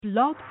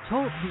Blog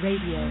Talk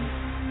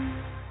Radio.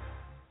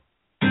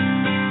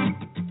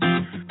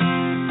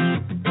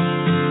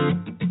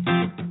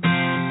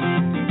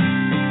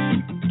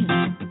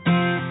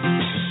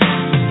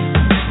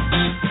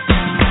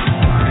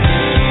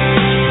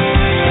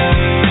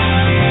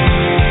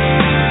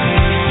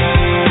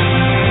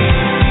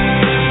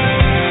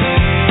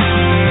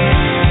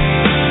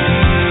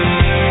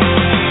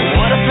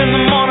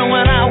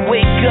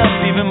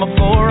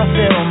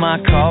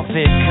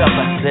 Coffee cup,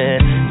 I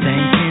said,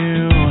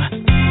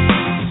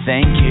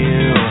 thank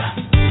you.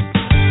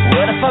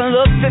 What if I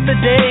looked at the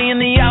day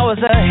and the hours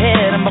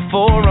ahead, and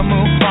before I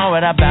moved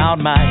forward, I bowed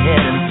my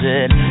head and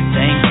said,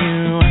 thank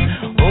you.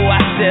 Oh,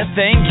 I said,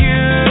 thank you.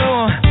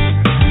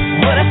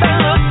 What if I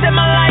looked at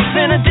my life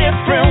in a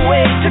different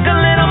way, took a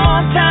little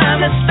more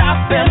time to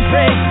stop and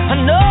pray?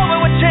 I know it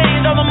would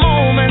change all the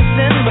moments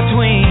in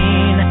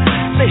between.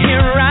 So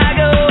here I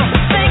go.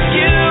 Thank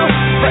you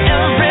for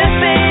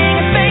everything.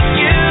 Thank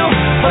you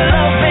for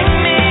loving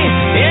me.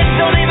 It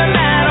don't even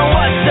matter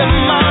what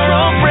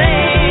tomorrow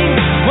brings.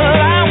 Well,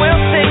 I will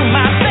sing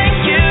my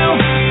thank you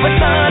for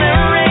sun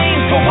and rain,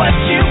 for what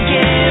you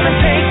give and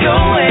take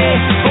away,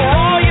 for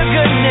all your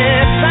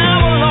goodness.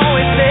 I will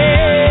always say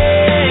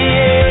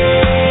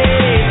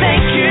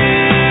thank you.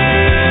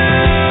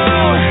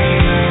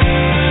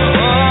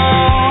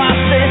 Oh, I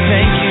say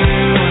thank you.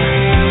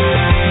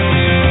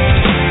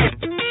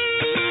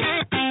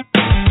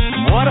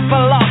 What if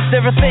I lost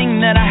everything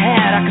that I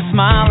had? I could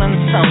smile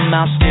and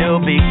somehow still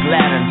be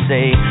glad and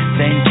say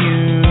thank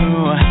you,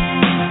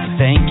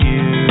 thank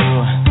you.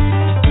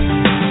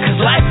 'Cause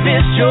life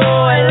is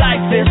joy,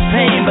 life is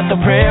pain, but the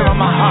prayer on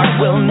my heart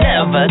will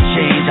never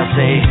change. I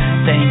say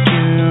thank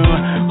you,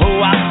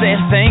 oh, I say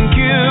thank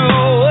you.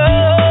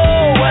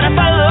 Oh, what if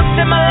I looked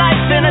at my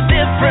life in a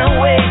different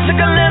way, took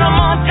a little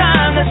more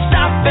time to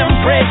stop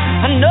and pray?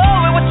 I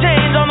know it would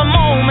change all the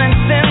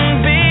moments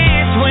in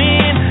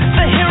between.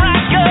 So here I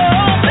go.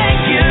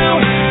 Thank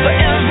you for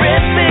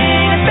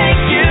everything.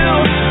 Thank you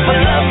for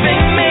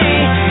loving me.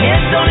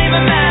 It don't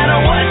even matter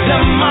what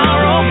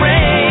tomorrow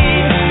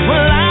brings.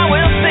 Well, I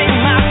will sing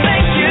my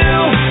thank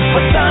you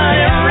for sun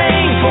and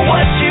rain, for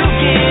what you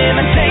give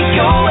and take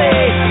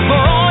away, for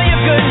all your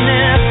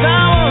goodness.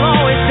 I will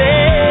always say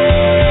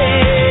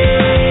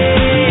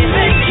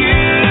thank you.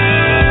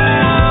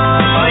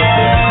 Oh,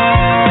 yeah.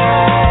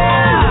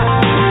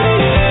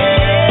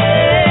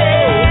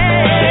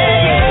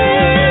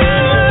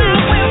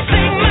 I will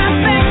sing my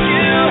thank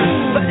you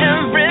for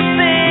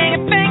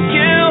everything. Thank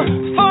you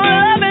for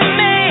loving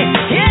me.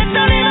 It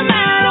don't even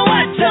matter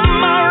what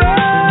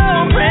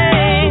tomorrow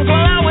brings.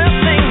 Well, I will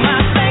sing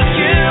my thank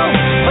you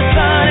for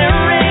sun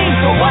and rain,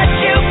 for what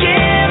you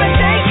give and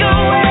take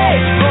away,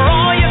 for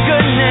all your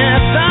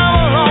goodness. I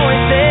will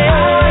always say I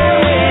will.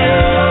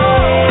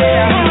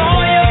 For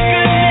all your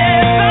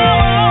goodness, I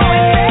will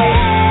always say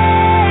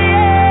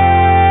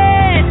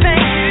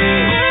thank you.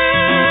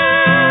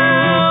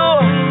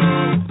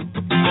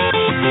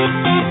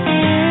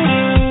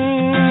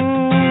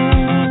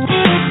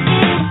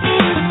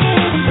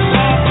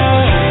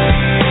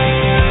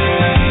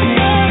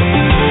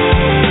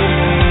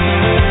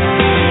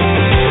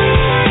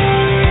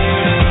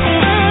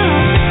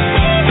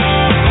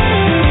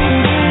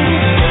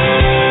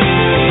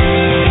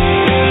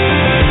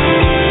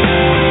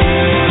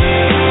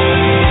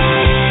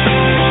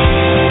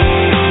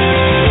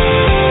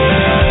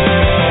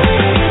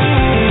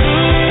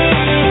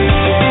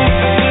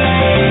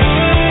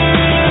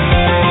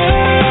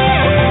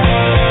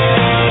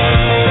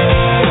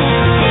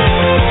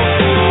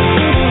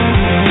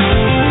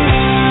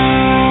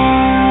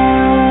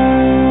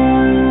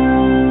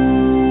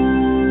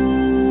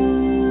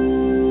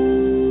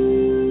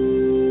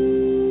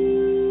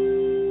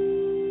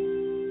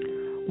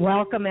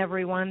 Welcome,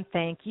 everyone.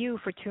 Thank you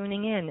for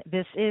tuning in.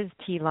 This is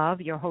T-Love,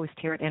 your host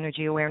here at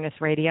Energy Awareness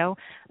Radio.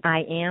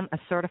 I am a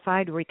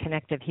certified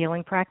reconnective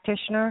healing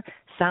practitioner,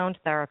 sound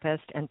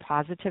therapist, and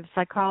positive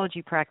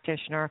psychology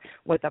practitioner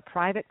with a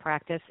private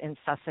practice in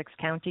Sussex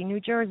County, New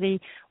Jersey,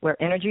 where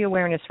Energy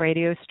Awareness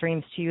Radio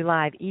streams to you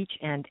live each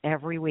and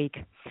every week.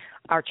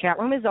 Our chat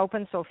room is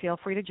open, so feel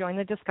free to join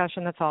the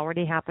discussion that's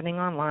already happening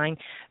online.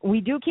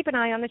 We do keep an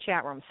eye on the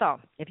chat room,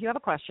 so if you have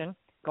a question,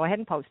 go ahead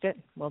and post it.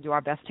 We'll do our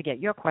best to get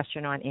your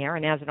question on air.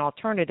 And as an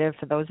alternative,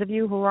 for those of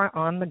you who are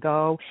on the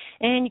go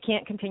and you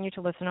can't continue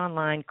to listen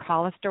online,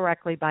 call us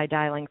directly by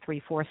dialing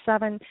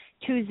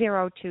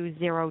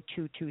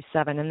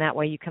 347-202-0227. And that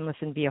way you can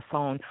listen via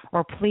phone.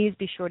 Or please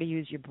be sure to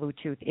use your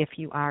Bluetooth if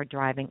you are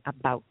driving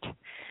about.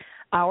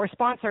 Our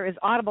sponsor is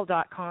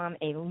Audible.com,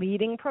 a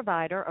leading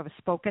provider of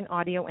spoken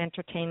audio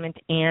entertainment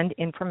and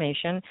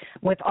information.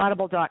 With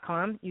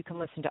Audible.com, you can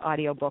listen to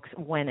audiobooks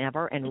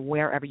whenever and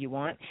wherever you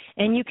want.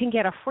 And you can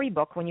get a free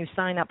book when you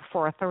sign up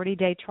for a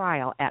 30-day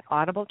trial at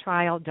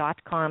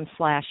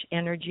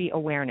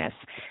audibletrial.com/energyawareness.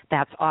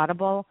 That's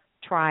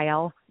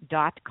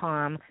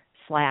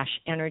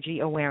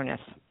audibletrial.com/energyawareness.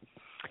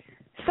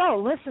 So,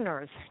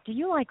 listeners, do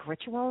you like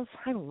rituals?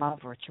 I love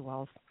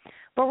rituals.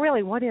 But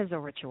really, what is a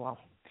ritual?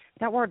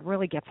 That word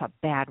really gets a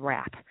bad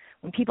rap.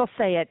 When people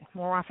say it,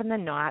 more often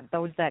than not,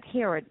 those that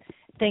hear it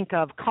think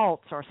of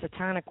cults or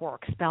satanic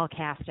work, spell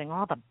casting,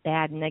 all the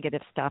bad,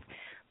 negative stuff.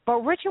 But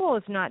ritual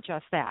is not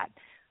just that.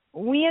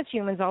 We as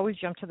humans always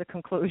jump to the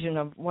conclusion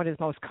of what is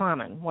most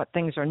common, what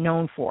things are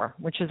known for,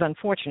 which is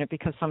unfortunate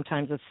because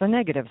sometimes it's the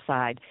negative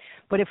side.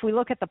 But if we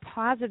look at the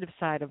positive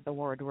side of the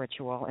word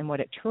ritual and what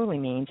it truly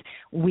means,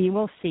 we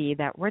will see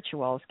that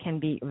rituals can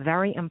be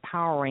very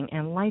empowering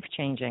and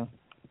life-changing.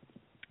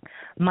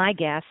 My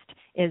guest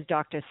is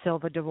Dr.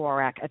 Silva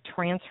Dvorak, a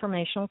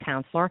transformational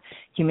counselor,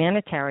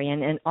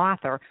 humanitarian, and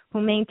author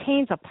who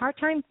maintains a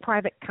part-time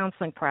private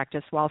counseling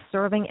practice while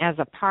serving as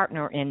a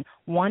partner in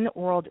One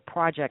World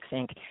Projects,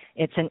 Inc.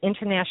 It's an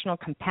international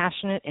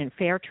compassionate and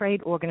fair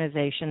trade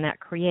organization that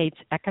creates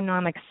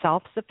economic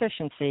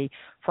self-sufficiency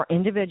for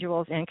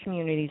individuals and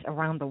communities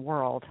around the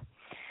world.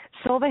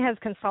 Silva has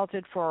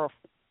consulted for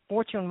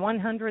Fortune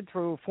 100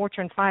 through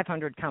Fortune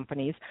 500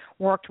 companies,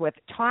 worked with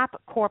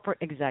top corporate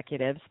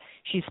executives.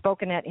 She's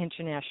spoken at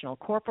international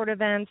corporate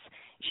events.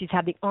 She's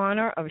had the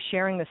honor of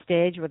sharing the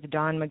stage with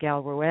Don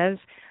Miguel Ruiz,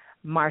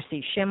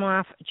 Marcy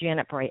Shimoff,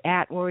 Janet Bray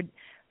Atwood,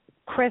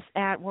 Chris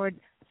Atwood,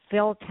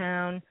 Phil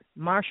Town,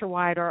 Marsha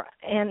Wider,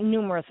 and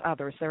numerous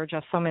others. There are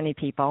just so many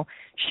people.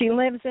 She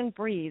lives and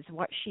breathes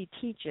what she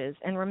teaches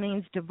and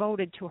remains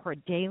devoted to her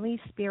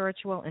daily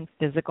spiritual and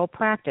physical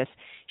practice.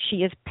 She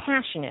is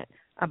passionate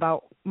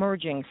about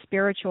merging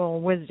spiritual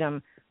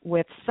wisdom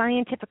with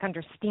scientific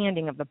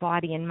understanding of the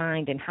body and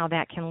mind and how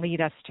that can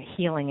lead us to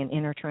healing and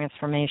inner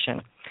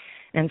transformation.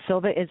 And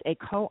Silva is a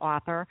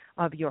co-author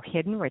of Your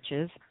Hidden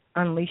Riches,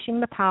 Unleashing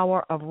the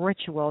Power of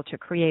Ritual to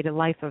Create a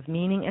Life of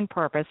Meaning and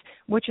Purpose,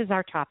 which is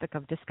our topic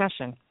of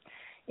discussion.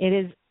 It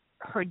is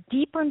her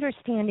deep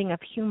understanding of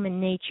human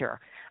nature,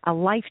 a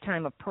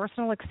lifetime of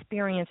personal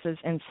experiences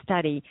and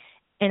study,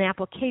 an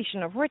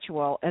application of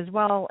ritual, as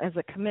well as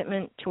a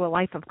commitment to a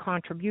life of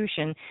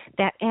contribution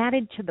that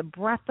added to the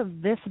breadth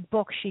of this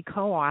book she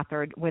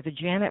co-authored with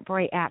Janet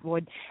Bray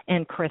Atwood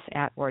and Chris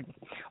Atwood.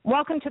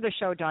 Welcome to the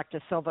show,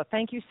 Dr. Silva.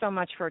 Thank you so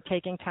much for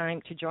taking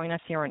time to join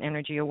us here on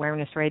Energy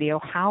Awareness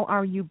Radio. How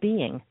are you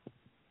being?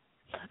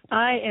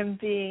 I am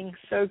being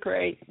so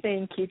great.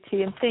 Thank you,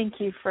 T, and thank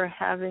you for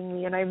having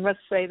me. And I must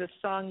say the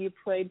song you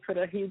played put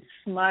a huge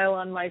smile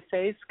on my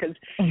face because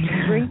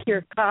drink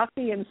your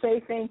coffee and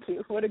say thank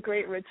you. What a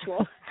great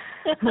ritual.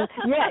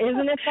 Yeah,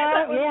 isn't it that?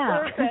 That was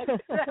Yeah.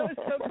 perfect. That was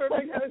so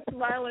perfect. I was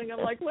smiling. I'm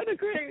like, what a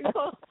great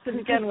ritual to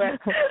begin with.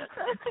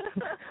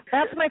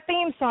 That's my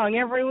theme song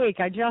every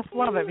week. I just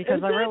love it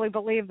because I really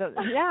believe that,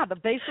 yeah, the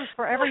basis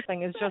for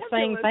everything is just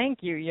saying thank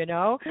you, you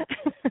know?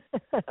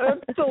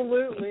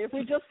 Absolutely. If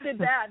we just did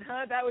that,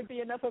 that would be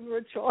enough of a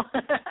ritual.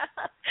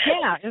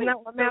 Yeah, isn't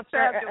that what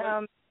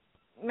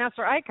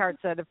Master Eckhart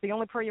said? If the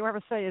only prayer you ever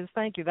say is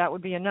thank you, that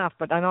would be enough.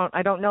 But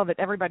I don't know that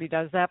everybody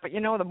does that. But you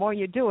know, the more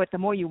you do it, the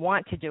more you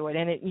want to do it,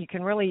 and it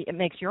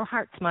makes your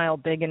heart smile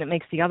big, and it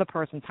makes the other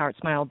person's heart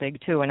smile big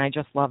too. And I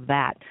just love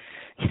that.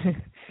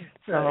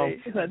 So, right.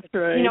 That's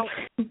right. You know,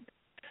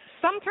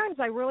 sometimes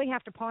I really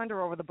have to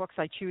ponder over the books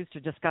I choose to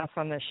discuss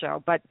on this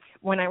show. But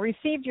when I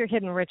received Your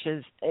Hidden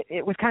Riches,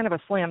 it was kind of a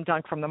slam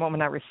dunk from the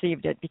moment I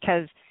received it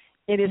because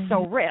it is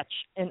so rich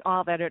in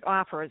all that it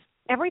offers.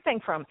 Everything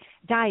from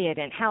diet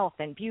and health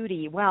and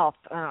beauty, wealth,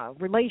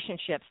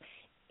 relationships.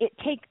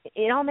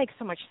 It all makes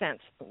so much sense.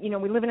 You know,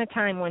 we live in a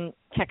time when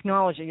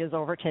technology is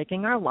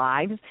overtaking our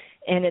lives,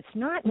 and it's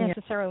not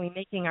necessarily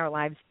making our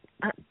lives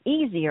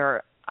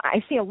easier.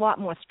 I see a lot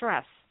more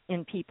stress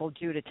in people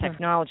due to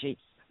technology.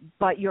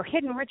 But Your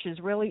Hidden Riches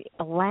really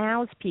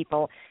allows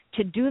people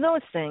to do those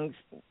things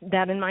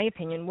that, in my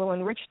opinion, will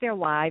enrich their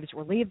lives,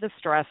 relieve the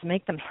stress,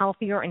 make them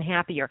healthier and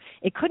happier.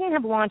 It couldn't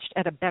have launched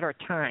at a better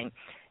time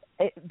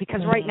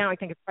because right now I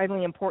think it's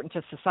vitally important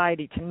to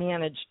society to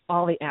manage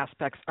all the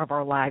aspects of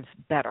our lives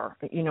better,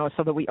 you know,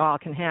 so that we all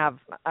can have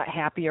a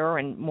happier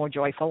and more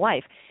joyful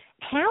life.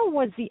 How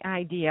was the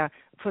idea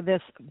for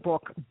this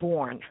book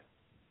born?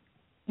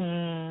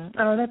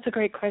 Oh, that's a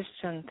great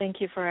question. Thank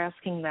you for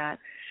asking that.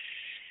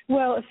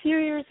 Well, a few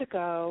years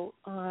ago,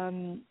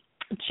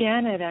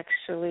 Janet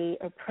actually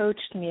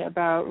approached me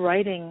about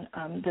writing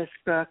this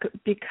book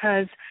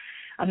because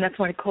that's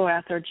my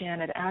co-author,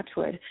 Janet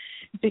Atwood,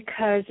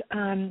 because,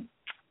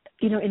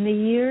 you know, in the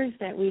years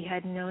that we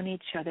had known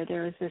each other,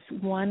 there was this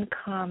one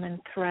common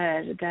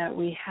thread that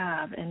we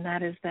have, and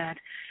that is that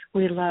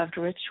we loved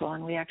ritual,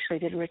 and we actually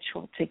did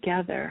ritual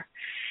together.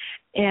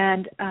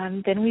 And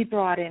then we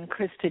brought in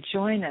Chris to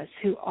join us,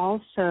 who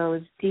also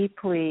is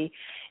deeply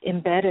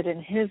embedded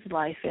in his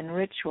life in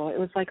ritual. It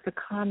was like the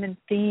common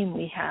theme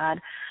we had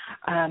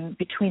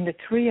between the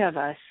three of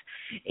us.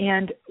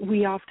 And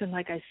we often,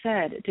 like I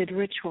said, did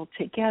ritual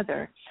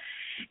together.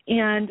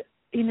 And,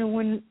 you know,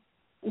 when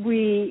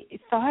we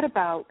thought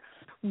about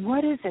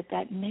what is it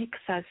that makes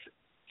us,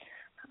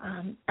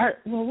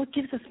 what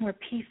gives us more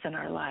peace in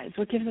our lives?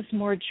 What gives us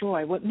more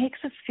joy? What makes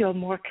us feel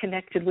more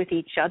connected with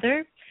each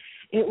other?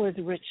 It was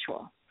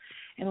ritual.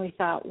 And we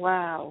thought,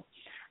 wow,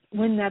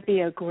 wouldn't that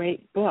be a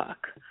great book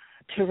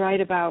to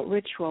write about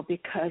ritual,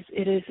 because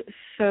it is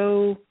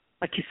so,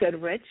 like you said,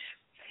 rich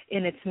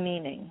in its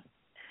meaning.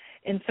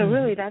 And so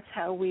really that's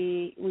how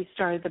we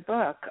started the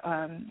book,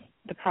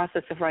 the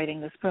process of writing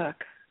this book.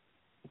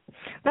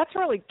 That's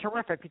really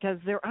terrific, because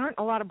there aren't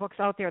a lot of books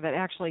out there that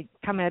actually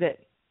come at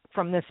it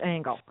from this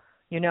angle,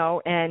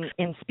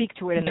 and speak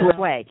to it in this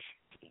way.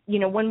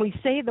 When we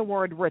say the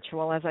word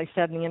ritual, as I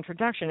said in the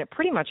introduction, it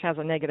pretty much has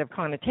a negative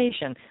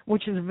connotation,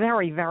 which is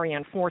very, very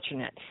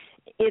unfortunate.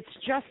 It's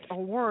just a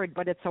word,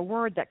 but it's a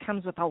word that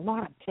comes with a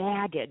lot of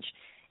baggage.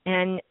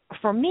 And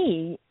for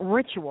me,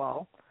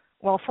 ritual,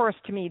 well, first,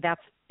 to me,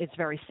 it's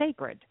very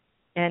sacred.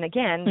 And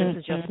again, this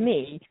is just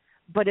me,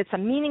 but it's a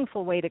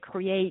meaningful way to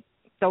create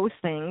those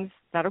things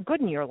that are good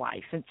in your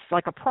life. It's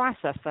like a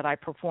process that I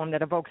perform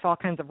that evokes all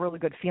kinds of really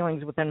good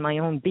feelings within my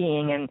own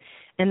being,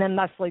 and then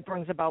thusly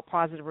brings about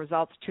positive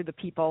results to the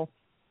people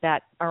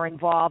that are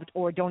involved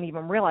or don't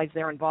even realize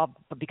they're involved,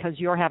 but because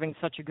you're having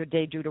such a good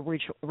day due to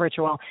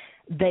ritual,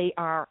 they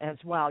are as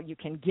well. You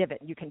can give it.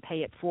 You can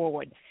pay it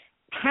forward.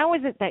 How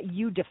is it that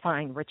you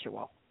define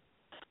ritual?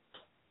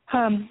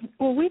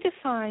 Well, we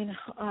define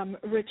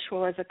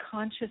ritual as a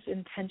conscious,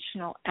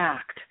 intentional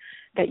act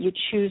that you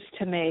choose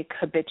to make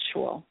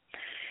habitual.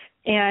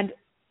 And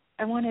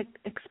I want to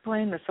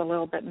explain this a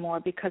little bit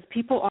more, because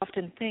people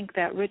often think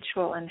that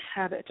ritual and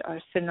habit are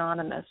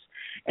synonymous,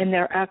 and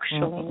they're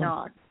actually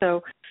not.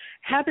 So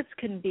habits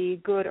can be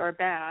good or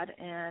bad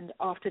and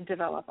often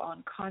develop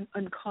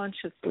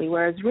unconsciously,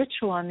 whereas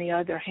ritual, on the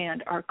other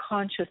hand, are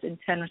conscious,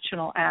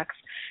 intentional acts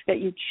that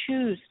you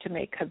choose to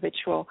make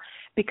habitual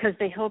because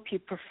they help you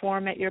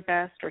perform at your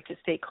best, or to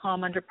stay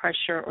calm under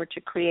pressure, or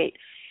to create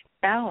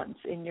balance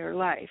in your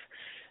life.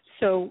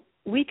 So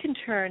we can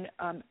turn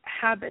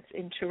habits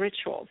into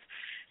rituals.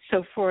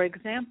 So, for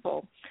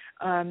example,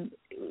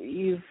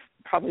 you've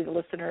probably, the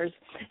listeners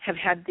have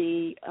had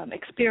the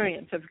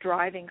experience of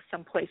driving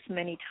someplace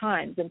many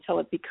times until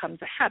it becomes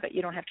a habit.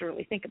 You don't have to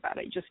really think about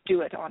it. You just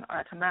do it on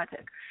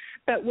automatic.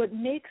 But what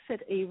makes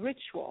it a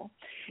ritual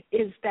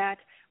is that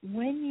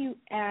when you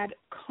add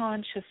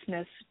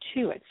consciousness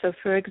to it. So,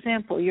 for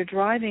example, you're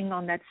driving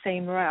on that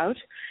same route,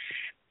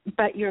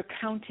 but you're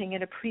counting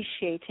and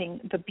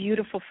appreciating the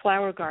beautiful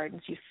flower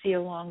gardens you see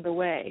along the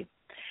way.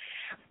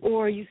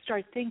 Or you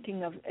start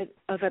thinking of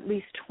at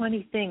least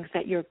 20 things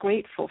that you're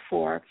grateful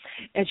for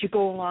as you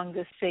go along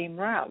this same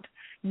route.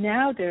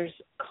 Now there's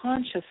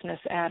consciousness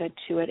added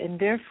to it, and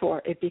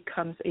therefore it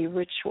becomes a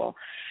ritual.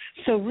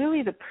 So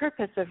really the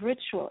purpose of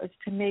ritual is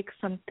to make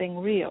something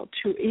real,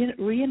 to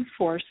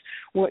reinforce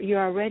what you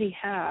already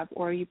have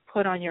or you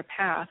put on your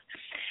path,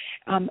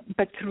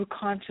 but through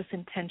conscious,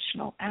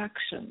 intentional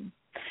action.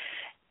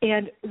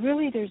 And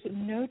really, there's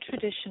no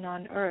tradition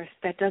on earth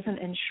that doesn't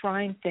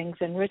enshrine things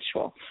in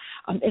ritual.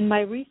 In my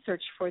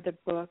research for the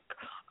book,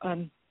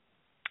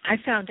 I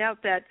found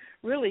out that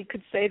really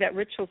could say that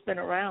ritual's been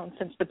around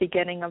since the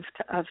beginning of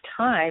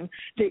time.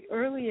 The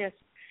earliest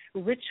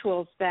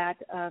rituals that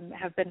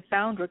have been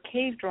found were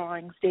cave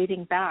drawings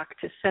dating back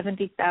to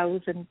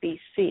 70,000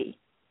 BC.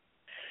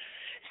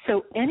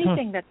 So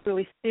anything that's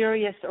really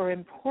serious or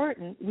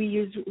important, we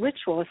use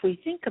ritual. If we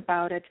think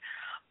about it,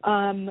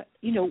 what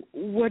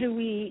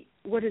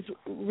is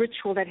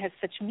ritual that has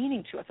such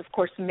meaning to us? Of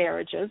course,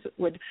 marriages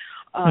would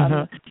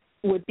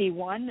be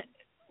one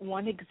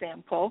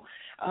example.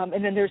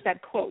 And then there's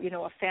that quote,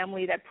 a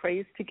family that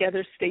prays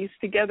together stays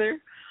together.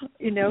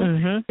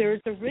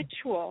 There's a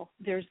ritual.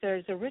 There's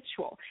a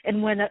ritual.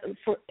 And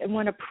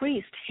when a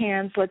priest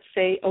hands, let's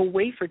say, a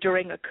wafer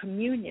during a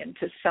communion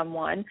to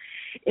someone,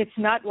 it's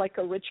not like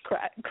a Ritz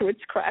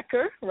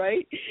cracker,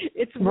 right?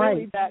 It's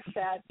really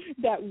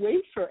that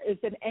wafer is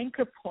an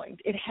anchor point.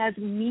 It has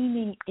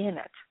meaning in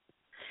it.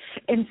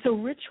 And so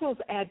rituals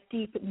add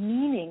deep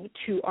meaning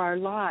to our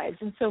lives.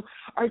 And so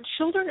our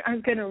children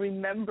aren't going to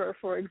remember,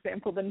 for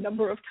example, the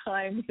number of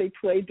times they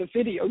played the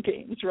video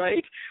games,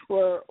 right,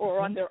 or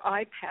on their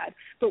iPad.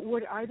 But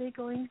what are they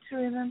going to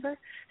remember?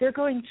 They're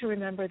going to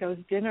remember those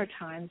dinner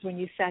times when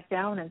you sat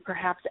down and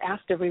perhaps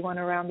asked everyone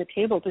around the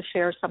table to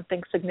share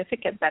something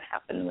significant that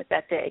happened with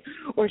that day,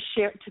 or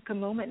took a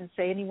moment and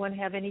say, anyone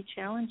have any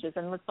challenges?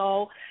 And let's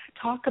all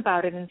talk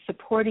about it and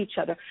support each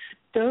other.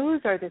 Those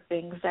are the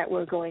things that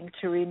we're going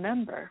to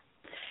remember.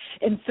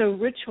 And so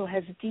ritual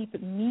has deep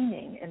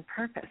meaning and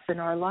purpose in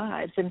our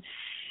lives. And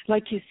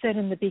like you said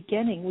in the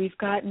beginning, we've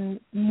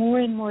gotten more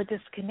and more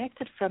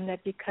disconnected from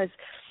that because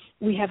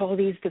we have all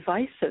these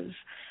devices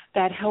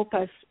that help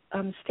us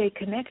stay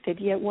connected.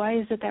 Yet why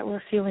is it that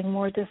we're feeling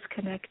more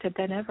disconnected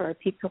than ever?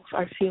 People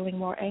are feeling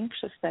more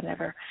anxious than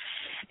ever.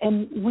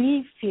 And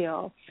we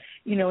feel,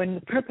 in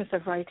the purpose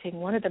of writing,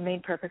 one of the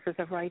main purposes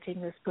of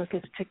writing this book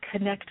is to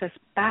connect us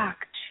back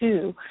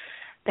to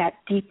that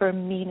deeper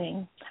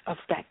meaning of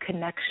that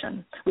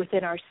connection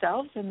within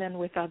ourselves and then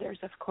with others,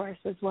 of course,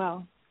 as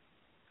well.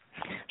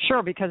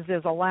 Sure, because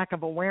there's a lack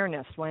of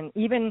awareness when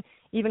even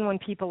when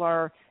people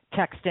are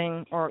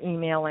texting or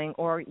emailing,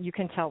 or you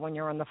can tell when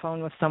you're on the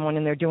phone with someone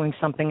and they're doing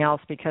something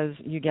else because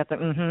you get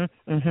the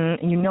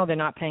and they're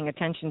not paying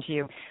attention to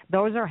you.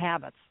 Those are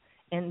habits,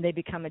 and they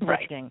become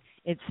addicting. Right.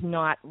 It's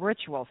not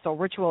ritual. So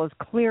ritual is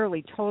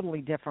clearly totally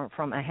different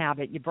from a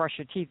habit. You brush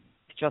your teeth,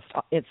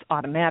 it's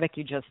automatic,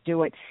 you just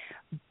do it.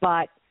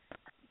 But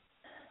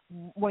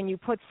when you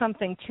put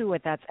something to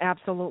it that's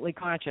absolutely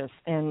conscious,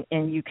 and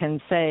you can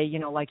say,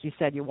 like you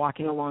said, you're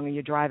walking along or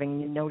you're driving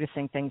and you're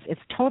noticing things,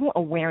 it's total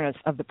awareness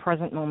of the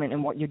present moment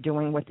and what you're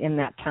doing within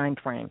that time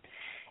frame.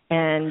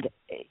 And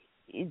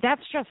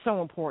that's just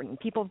so important.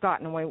 People have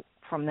gotten away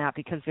from that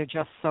because they're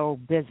just so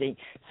busy.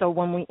 So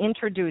when we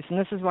introduce, and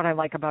this is what I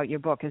like about your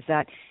book, is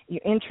that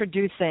you're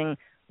introducing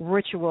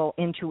ritual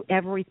into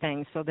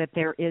everything so that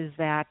there is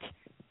that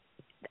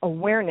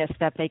awareness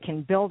that they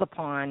can build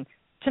upon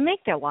to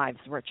make their lives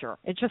richer.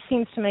 It just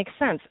seems to make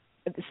sense.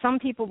 Some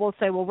people will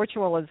say, well,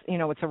 ritual is,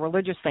 it's a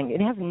religious thing. It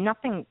has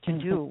nothing to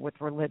do with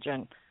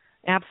religion.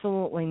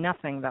 Absolutely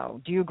nothing, though.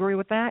 Do you agree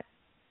with that?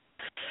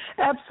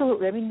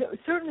 Absolutely. I mean,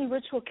 certainly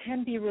ritual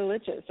can be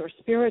religious or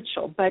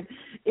spiritual, but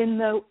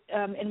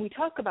and we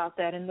talk about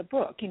that in the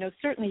book.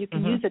 Certainly you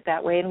can use it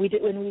that way, and we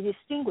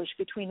distinguish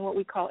between what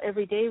we call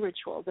everyday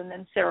rituals and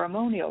then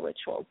ceremonial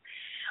rituals.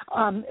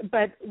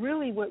 But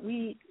really,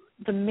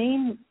 the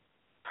main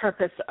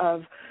purpose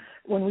of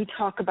when we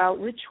talk about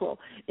ritual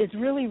is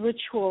really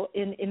ritual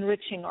in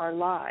enriching our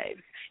lives,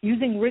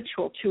 using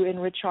ritual to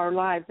enrich our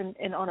lives.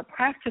 And on a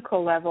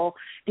practical level,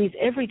 these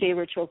everyday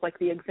rituals, like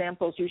the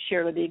examples you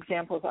shared or the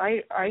examples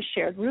I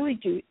shared, really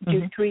do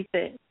three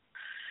things.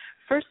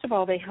 First of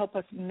all, they help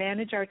us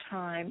manage our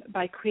time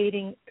by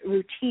creating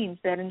routines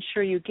that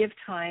ensure you give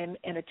time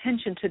and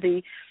attention to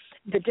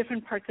the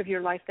different parts of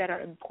your life that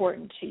are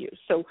important to you.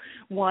 So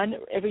one,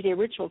 everyday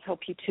rituals help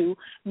you to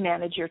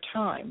manage your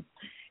time.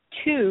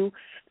 Two,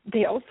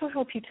 they also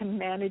help you to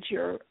manage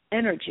your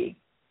energy.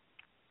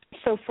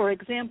 So, for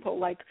example,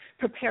 like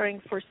preparing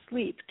for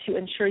sleep to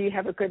ensure you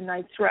have a good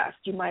night's rest,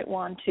 you might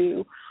want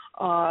to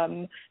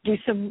do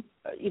some,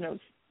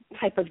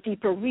 type of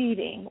deeper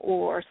reading,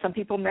 or some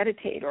people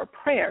meditate or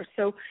prayer.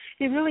 So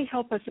they really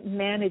help us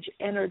manage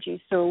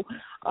energy. So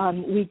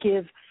we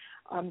give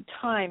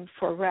time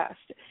for rest.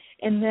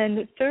 And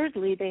then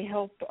thirdly, they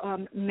help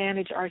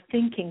manage our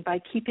thinking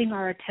by keeping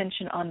our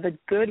attention on the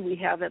good we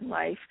have in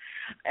life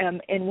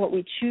and what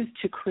we choose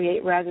to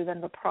create rather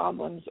than the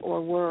problems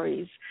or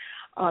worries.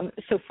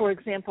 So, for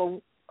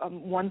example,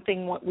 one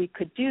thing what we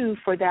could do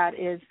for that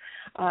is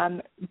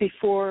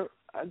before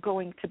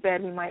going to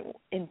bed, we might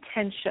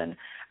intention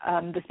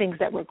the things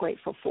that we're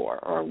grateful for,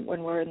 or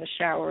when we're in the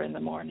shower in the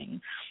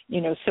morning.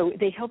 So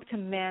they help to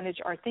manage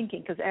our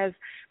thinking, because as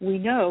we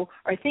know,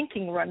 our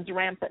thinking runs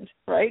rampant,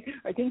 right?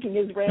 Our thinking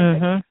is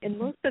rampant. And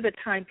most of the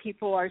time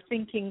people are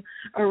thinking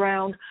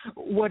around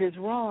what is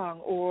wrong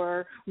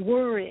or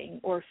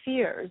worrying or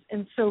fears.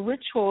 And so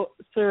ritual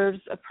serves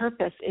a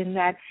purpose in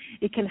that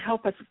it can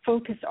help us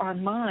focus our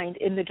mind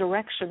in the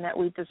direction that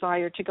we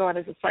desire to go. And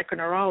as a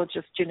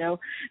psychoneurologist,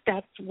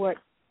 that's what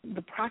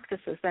the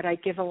practices that I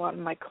give a lot of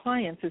my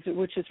clients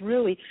which is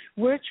really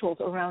rituals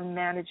around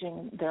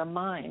managing their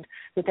mind,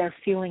 that they're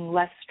feeling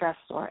less stressed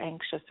or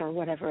anxious or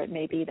whatever it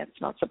may be that's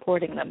not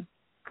supporting them.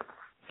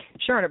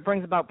 Sure, and it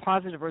brings about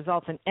positive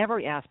results in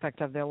every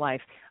aspect of their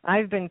life.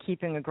 I've been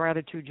keeping a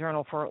gratitude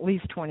journal for at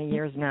least 20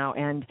 years now,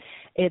 and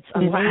it's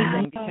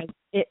amazing because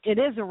it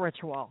is a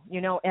ritual.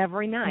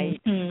 Every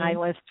night I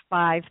list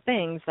 5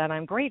 things that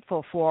I'm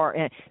grateful for,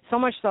 and so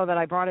much so that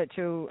I brought it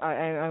to,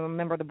 I'm a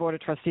member of the Board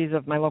of Trustees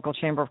of my local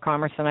Chamber of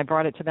Commerce, and I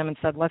brought it to them and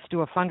said, let's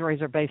do a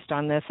fundraiser based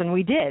on this, and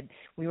we did.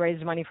 We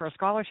raised money for a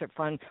scholarship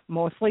fund.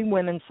 Mostly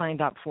women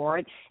signed up for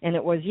it, and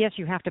it was, yes,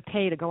 you have to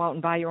pay to go out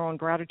and buy your own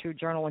gratitude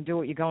journal and do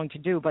what you're going to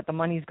do, but the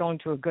money's going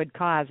to a good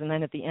cause, and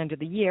then at the end of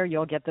the year,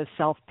 you'll get this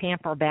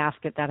self-pamper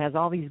basket that has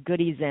all these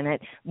goodies in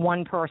it.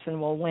 One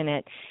person will win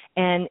it,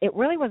 and it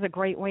really was a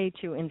great way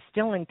to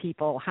instill in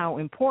people how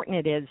important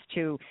it is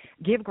to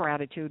give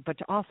gratitude, but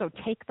to also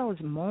take those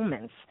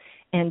moments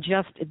and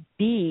just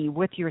be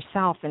with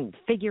yourself and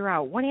figure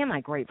out, what am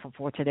I grateful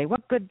for today?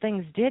 What good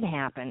things did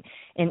happen?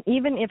 And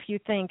even if you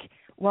think,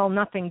 well,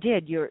 nothing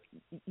did, you're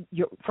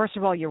first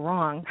of all, you're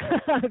wrong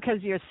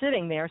because you're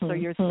sitting there, so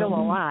you're still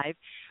alive.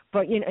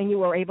 But, and you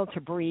were able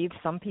to breathe.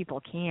 Some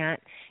people can't.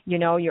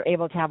 You're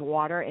able to have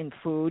water and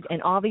food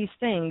and all these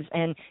things,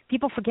 and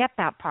people forget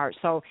that part.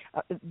 So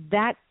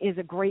that is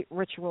a great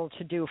ritual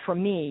to do for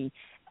me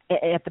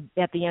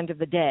at the end of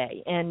the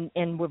day,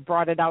 and we've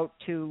brought it out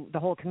to the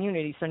whole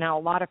community. So now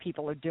a lot of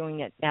people are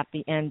doing it at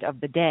the end of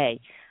the day.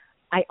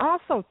 I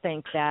also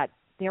think that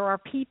there are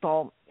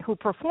people who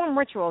perform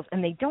rituals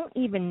and they don't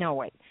even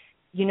know it.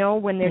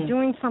 When they're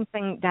doing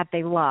something that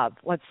they love,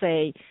 let's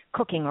say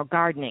cooking or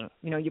gardening,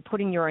 you're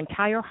putting your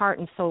entire heart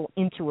and soul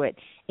into it.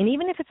 And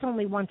even if it's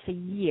only once a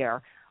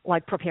year,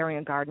 like preparing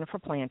a garden for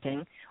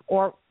planting,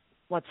 or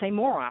let's say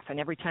more often,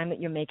 every time that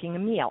you're making a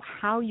meal,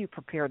 how you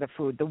prepare the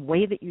food, the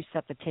way that you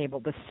set the table,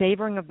 the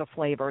savoring of the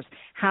flavors,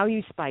 how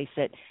you spice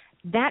it,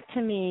 that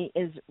to me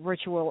is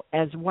ritual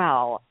as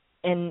well.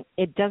 And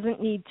it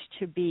doesn't need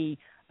to be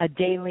a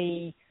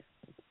daily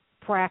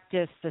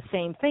practice the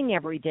same thing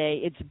every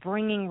day. It's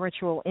bringing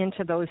ritual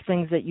into those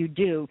things that you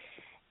do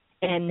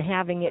and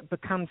having it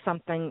become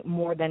something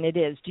more than it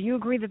is. Do you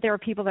agree that there are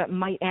people that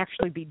might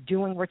actually be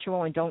doing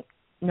ritual and don't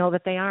know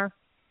that they are?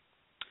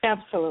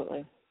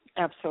 Absolutely.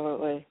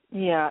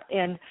 Yeah.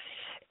 And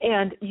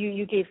And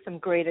you gave some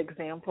great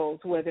examples,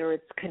 whether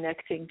it's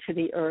connecting to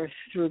the earth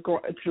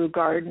through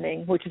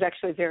gardening, which is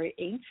actually a very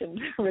ancient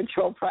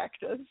ritual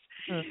practice,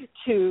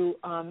 to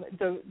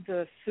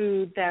the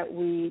food that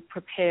we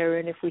prepare,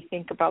 and if we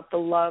think about the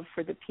love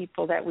for the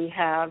people that we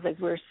have as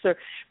we're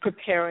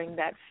preparing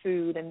that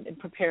food and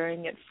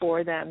preparing it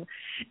for them.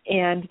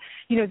 And,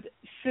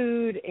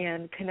 food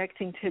and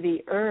connecting to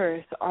the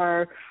earth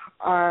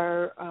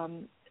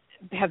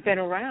have been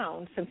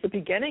around since the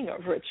beginning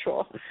of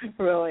ritual,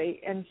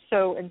 really, and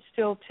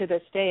still to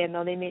this day, and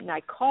though they may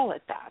not call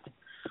it that.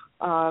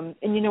 And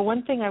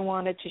one thing I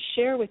wanted to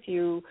share with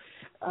you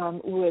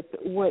with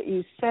what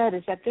you said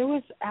is that there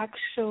was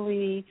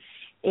actually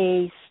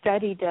a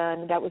study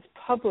done that was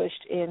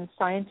published in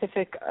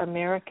Scientific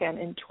American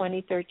in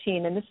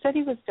 2013, and the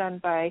study was done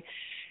by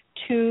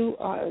two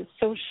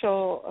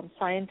social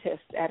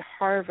scientists at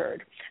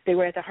Harvard. They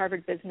were at the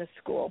Harvard Business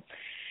School.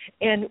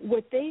 And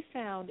what they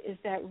found is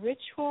that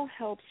ritual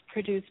helps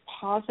produce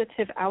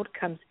positive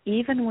outcomes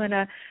even when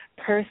a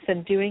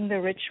person doing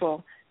the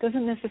ritual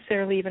doesn't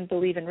necessarily even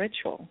believe in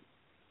ritual.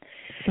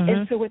 Mm-hmm.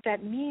 And so what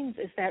that means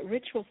is that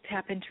rituals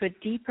tap into a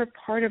deeper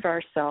part of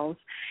ourselves,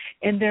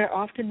 and they're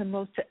often the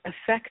most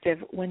effective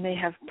when they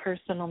have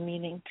personal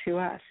meaning to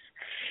us.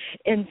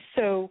 And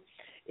so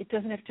it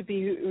doesn't have to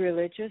be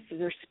religious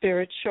or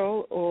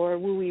spiritual or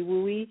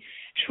wooey-wooey.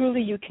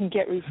 Truly, you can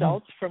get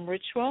results from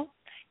ritual,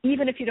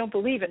 even if you don't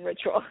believe in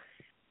ritual.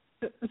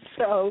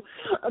 So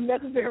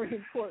that's very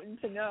important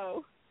to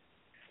know.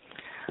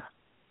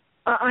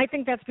 I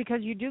think that's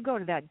because you do go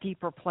to that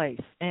deeper place,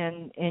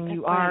 and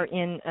you are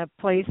in a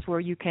place where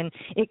you can,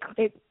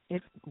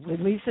 it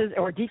releases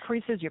or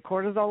decreases your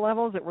cortisol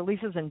levels. It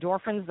releases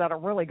endorphins that are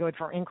really good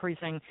for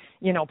increasing,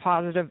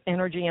 positive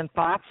energy and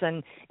thoughts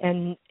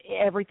and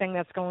everything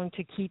that's going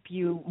to keep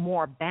you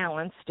more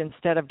balanced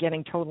instead of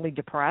getting totally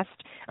depressed.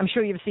 I'm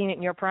sure you've seen it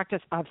in your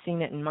practice. I've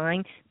seen it in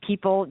mine.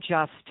 People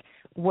just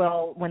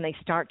when they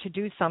start to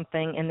do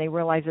something and they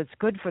realize it's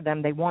good for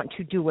them, they want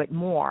to do it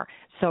more.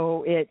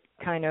 So it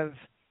kind of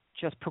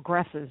just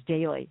progresses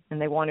daily,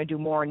 and they want to do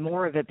more and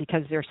more of it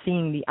because they're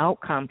seeing the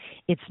outcome.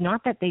 It's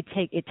not that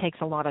it takes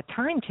a lot of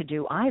time to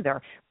do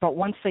either, but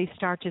once they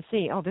start to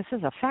see, this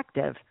is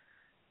effective,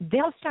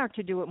 they'll start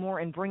to do it more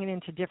and bring it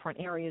into different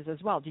areas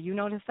as well. Do you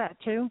notice that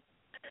too?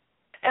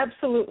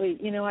 Absolutely.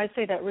 I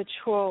say that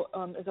ritual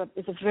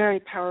is a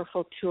very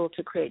powerful tool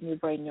to create new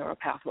brain neural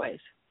pathways.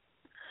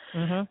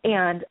 Mm-hmm.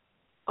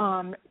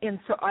 And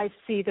so I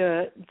see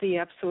the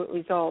absolute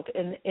result,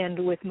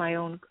 and with my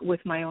own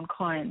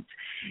clients,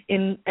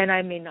 and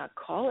I may not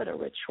call it a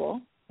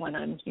ritual when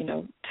I'm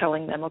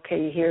telling them,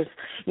 okay, here's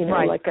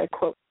right. like a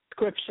quote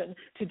prescription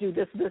to do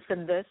this, this,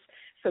 and this,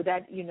 so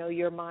that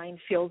your mind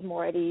feels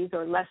more at ease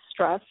or less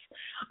stress.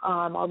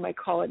 I might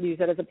use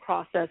it as a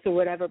process or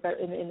whatever, but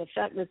in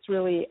effect, it's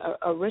really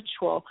a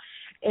ritual.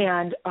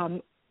 And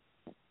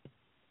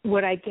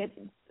what I get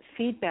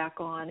feedback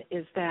on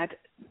is that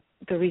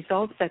the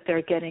results that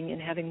they're getting in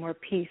having more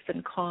peace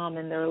and calm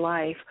in their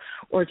life,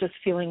 or just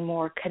feeling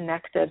more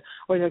connected,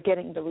 or they're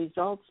getting the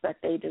results that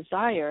they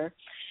desire.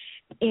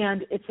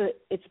 And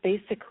it's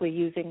basically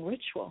using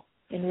ritual,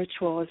 and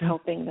ritual is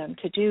helping them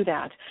to do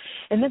that.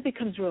 And that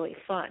becomes really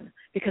fun,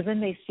 because then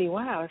they see,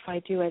 wow, if I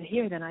do it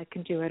here, then I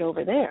can do it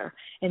over there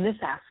in this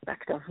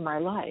aspect of my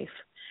life.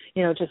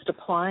 Just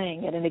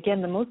applying it. And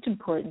again, the most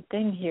important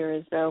thing here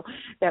is, though,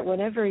 that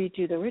whenever you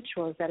do the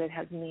ritual, is that it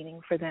has meaning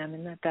for them,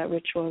 and that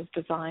ritual is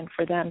designed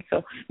for them.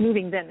 So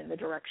moving them in the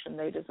direction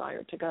they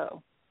desire to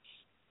go.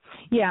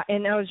 Yeah,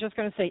 and I was just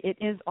going to say, it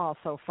is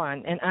also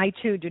fun. And I,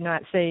 too, do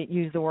not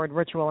use the word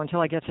ritual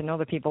until I get to know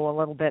the people a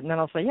little bit. And then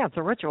I'll say, yeah, it's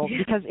a ritual,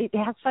 because it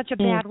has such a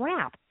bad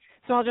rap.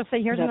 So I'll just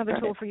say, here's another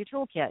tool for your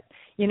toolkit.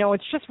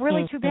 It's just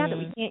really too bad that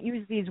we can't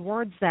use these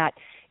words that,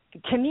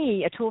 to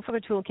me, a tool for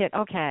the toolkit,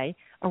 okay,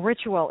 a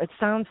ritual, it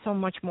sounds so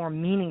much more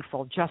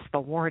meaningful, just the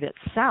word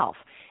itself.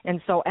 And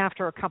so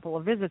after a couple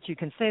of visits, you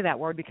can say that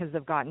word because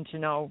they've gotten to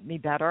know me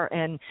better,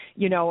 and,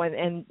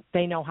 and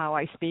they know how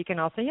I speak,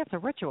 and I'll say, yeah, it's a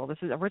ritual.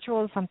 A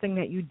ritual is something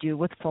that you do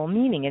with full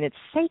meaning, and it's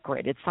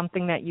sacred. It's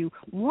something that you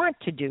want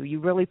to do.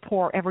 You really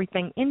pour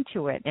everything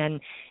into it,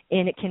 and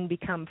it can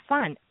become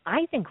fun.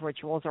 I think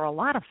rituals are a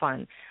lot of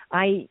fun.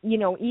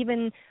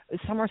 Even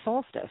summer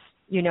solstice,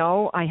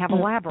 I have a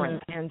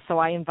labyrinth, and so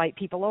I invite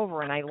people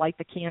over, and I light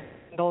the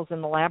candles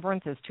in the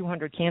labyrinth. There's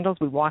 200 candles.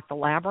 We walk the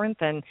labyrinth,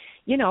 and,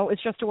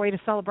 it's just a way to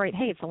celebrate,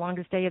 hey, it's the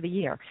longest day of the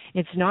year.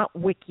 It's not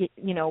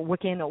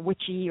Wiccan or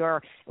witchy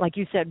or, like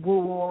you said,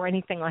 woo or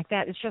anything like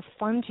that. It's just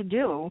fun to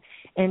do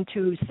and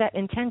to set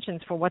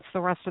intentions for what's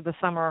the rest of the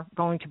summer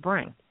going to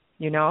bring,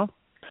 Yeah,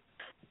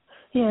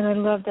 and I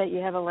love that you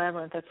have a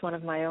labyrinth. That's one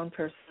of my own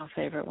personal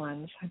favorite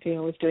ones. I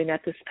was doing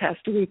that this past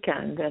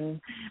weekend, and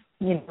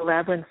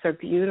labyrinths are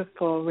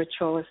beautiful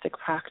ritualistic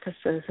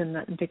practices,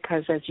 and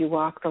because as you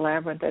walk the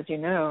labyrinth, as you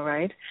know,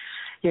 right,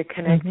 you're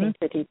connecting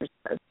to a deeper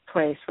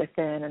place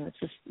within, and it's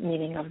this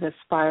meaning of the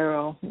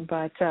spiral.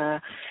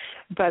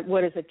 But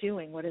what is it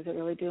doing? What is it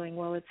really doing?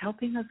 Well, it's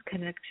helping us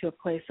connect to a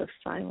place of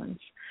silence,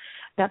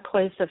 that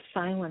place of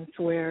silence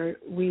where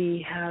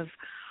we have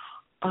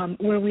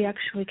where we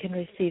actually can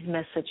receive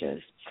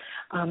messages.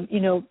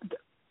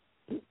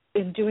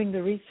 In doing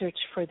the research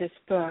for this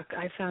book,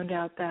 I found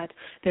out that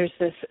there's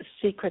this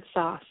secret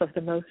sauce of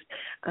the most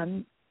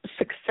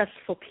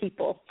successful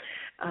people.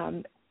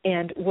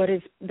 And what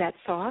is that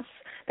sauce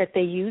that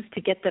they use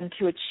to get them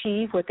to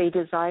achieve what they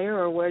desire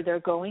or where they're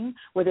going,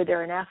 whether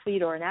they're an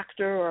athlete or an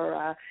actor or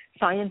a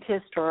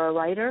scientist or a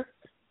writer?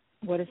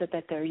 What is it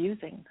that they're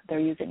using? They're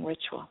using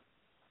ritual.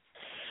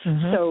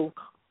 Mm-hmm. So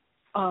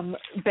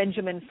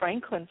Benjamin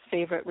Franklin's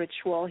favorite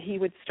ritual, he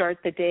would start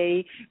the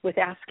day with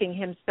asking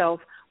himself,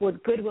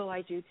 what good will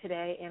I do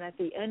today? And at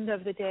the end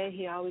of the day,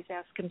 he always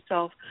asked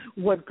himself,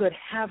 what good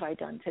have I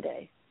done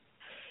today?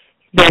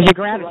 There's your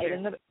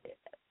gratitude.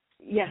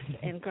 Yes,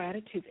 and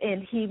gratitude.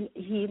 And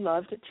he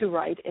loved to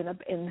write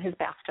in his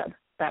bathtub.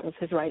 That was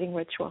his writing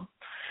ritual.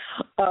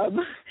 That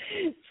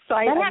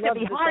had to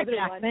be hard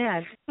back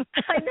then.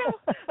 I know.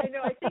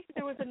 I think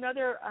there was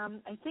another,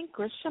 I think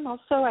Grisham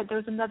also, there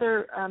was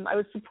another, I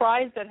was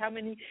surprised at how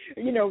many,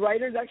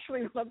 writers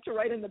actually love to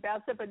write in the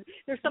bathtub, but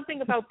there's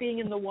something about being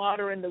in the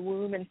water in the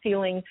womb and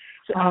feeling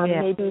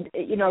maybe,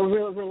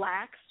 real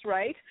relaxed,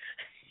 right?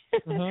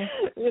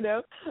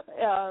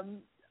 Mm-hmm.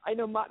 I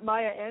know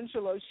Maya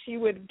Angelou, she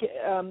would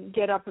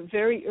get up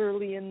very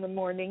early in the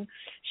morning.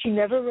 She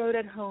never wrote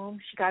at home.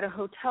 She got a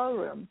hotel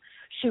room.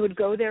 She would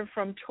go there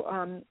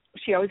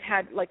she always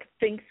had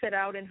things set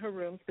out in her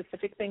room,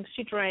 specific things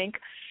she drank.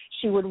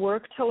 She would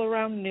work till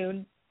around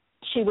noon.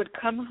 She would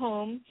come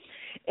home,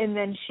 and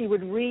then she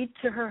would read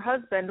to her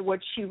husband what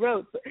she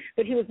wrote,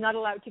 but he was not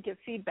allowed to give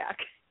feedback.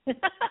 Which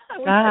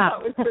I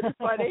thought was pretty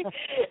funny.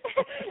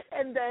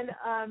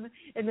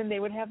 and then they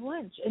would have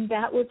lunch, and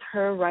that was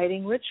her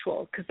writing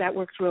ritual because that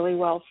worked really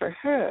well for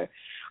her.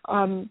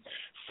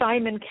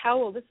 Simon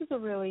Cowell, this is a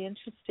really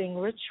interesting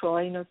ritual.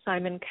 I know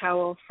Simon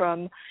Cowell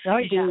from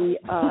the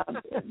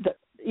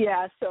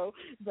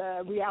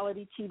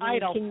reality TV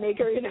Idol.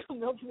 kingmaker,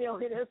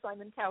 multimillionaire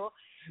Simon Cowell.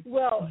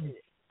 Well,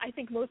 I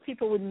think most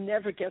people would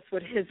never guess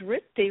what his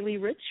daily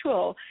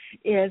ritual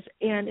is,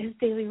 and his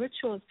daily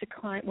ritual is to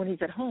climb, when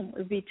he's at home,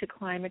 would be to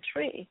climb a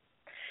tree.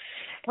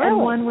 Really? And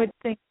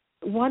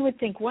one would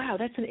think, wow,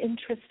 that's an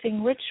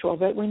interesting ritual.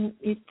 But when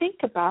you think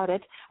about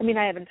it,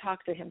 I haven't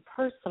talked to him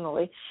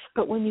personally,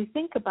 but when you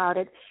think about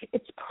it,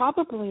 it's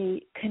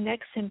probably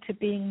connects him to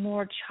being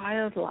more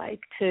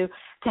childlike, to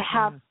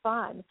have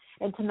fun,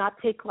 and to not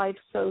take life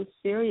so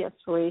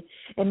seriously,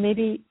 and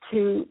maybe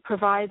to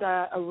provide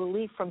a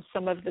relief from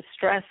some of the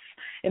stress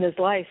in his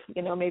life.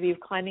 Maybe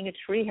climbing a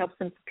tree helps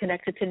him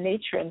connect it to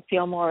nature and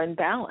feel more in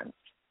balance.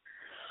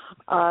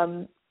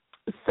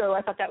 So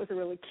I thought that was a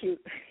really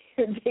cute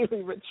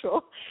daily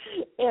ritual.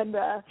 And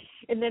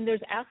then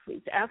there's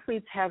athletes.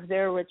 Athletes have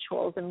their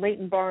rituals. And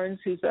Leighton Barnes,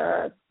 who's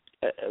a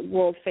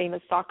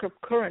world-famous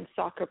current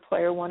soccer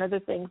player, one of the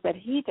things that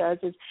he does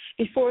is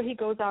before he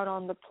goes out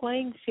on the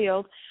playing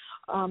field,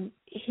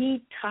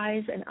 he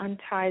ties and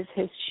unties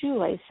his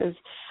shoelaces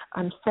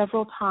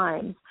several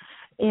times.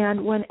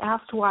 And when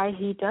asked why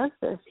he does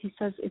this, he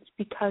says it's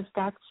because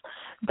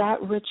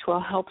that ritual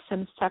helps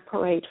him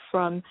separate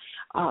from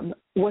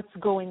what's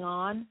going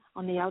on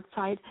the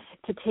outside,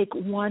 to take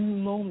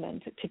one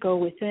moment to go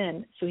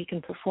within so he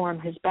can perform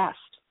his best.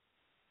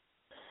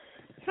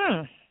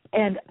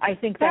 And I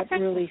think that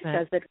really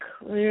says it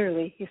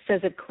clearly. He says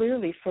it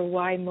clearly for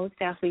why most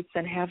athletes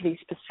then have these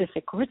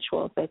specific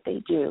rituals that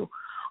they do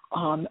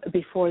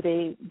before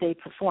they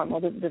perform.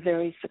 Well, the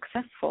very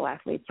successful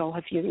athletes,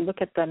 if you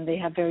look at them, they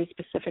have very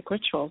specific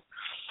rituals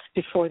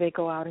before they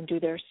go out and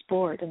do their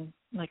sport. And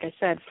like I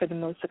said, for the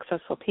most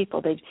successful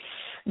people,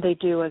 they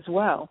do as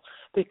well,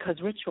 because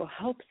ritual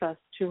helps us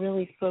to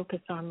really focus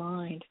our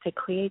mind, to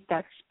create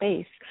that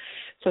space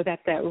so that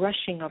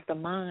rushing of the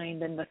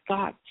mind and the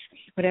thoughts,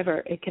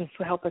 whatever, it can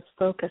help us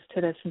focus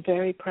to this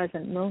very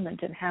present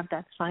moment and have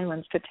that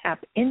silence to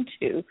tap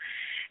into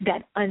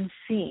that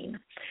unseen.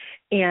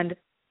 And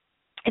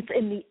it's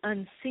in the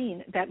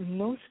unseen that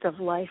most of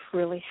life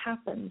really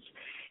happens.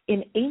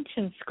 In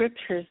ancient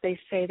scriptures, they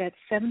say that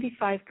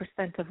 75%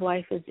 of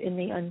life is in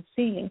the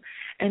unseen,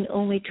 and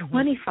only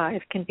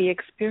 25% can be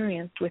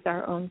experienced with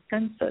our own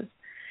senses.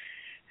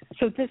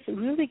 So this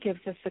really gives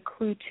us a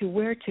clue to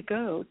where to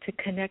go to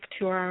connect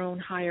to our own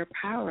higher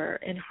power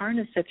and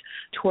harness it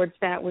towards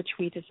that which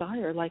we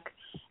desire, like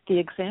the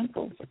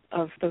examples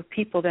of the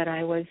people that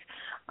I was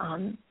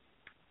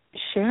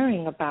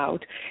sharing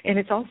about. And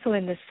it's also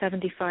in the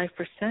 75%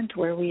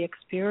 where we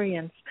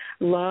experience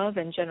love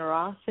and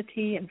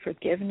generosity and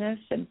forgiveness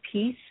and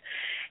peace.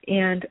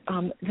 And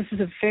this is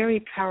a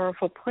very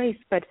powerful place,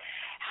 but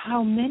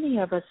how many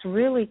of us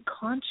really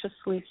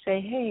consciously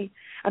say, hey,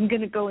 I'm going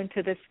to go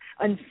into this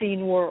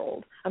unseen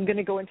world. I'm going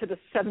to go into the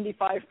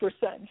 75%,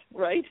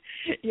 right?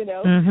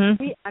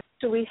 We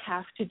actually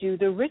have to do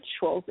the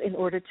rituals in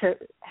order to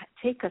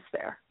take us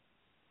there.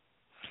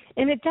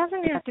 And it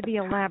doesn't have to be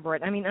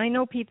elaborate. I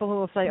know people who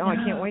will say, I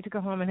can't wait to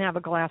go home and have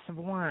a glass of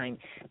wine.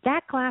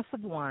 That glass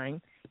of wine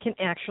can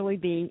actually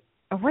be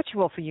a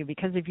ritual for you,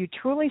 because if you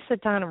truly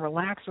sit down and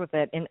relax with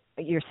it, and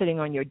you're sitting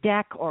on your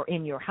deck or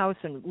in your house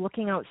and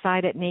looking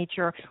outside at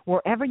nature,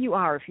 wherever you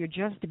are, if you're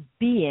just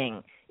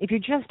being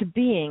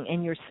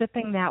and you're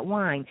sipping that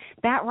wine,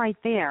 that right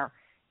there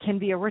can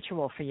be a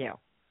ritual for you.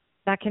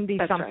 That can be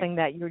something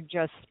that you're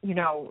just,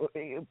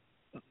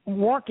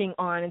 working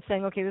on and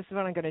saying, okay, this is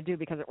what I'm going to do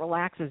because it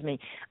relaxes me.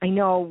 I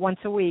know once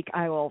a week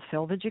I will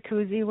fill the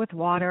jacuzzi with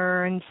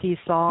water and sea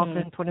salt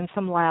and put in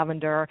some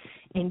lavender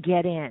and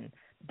get in.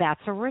 That's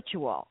a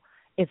ritual.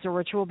 It's a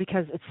ritual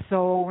because it's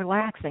so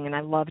relaxing, and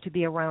I love to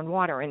be around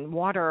water. And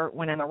water,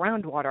 when I'm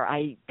around water,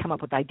 I come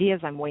up with ideas.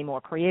 I'm way more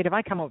creative.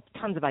 I come up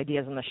with tons of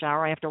ideas in the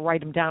shower. I have to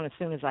write them down as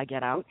soon as I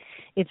get out.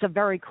 It's a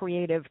very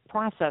creative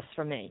process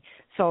for me.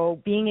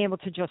 So being able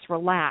to just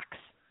relax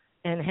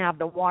and have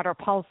the water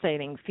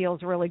pulsating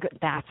feels really good.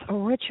 That's a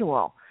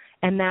ritual.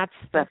 And that's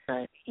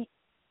right.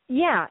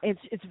 Yeah,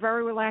 it's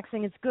very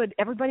relaxing. It's good.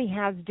 Everybody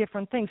has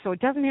different things. So it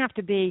doesn't have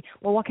to be,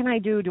 well, what can I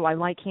do? Do I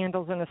light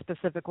candles in a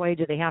specific way?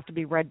 Do they have to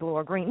be red, blue,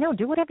 or green? No,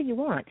 do whatever you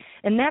want.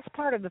 And that's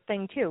part of the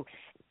thing, too.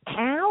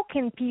 How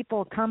can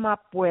people come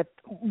up with,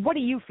 what do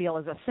you feel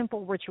is a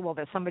simple ritual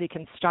that somebody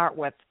can start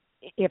with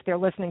if they're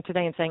listening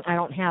today and saying, I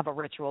don't have a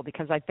ritual?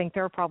 Because I think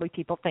there are probably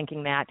people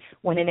thinking that,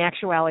 when in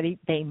actuality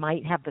they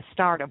might have the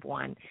start of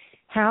one.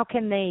 How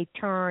can they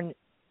turn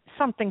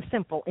something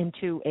simple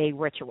into a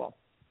ritual?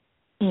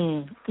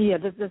 Yeah,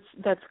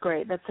 that's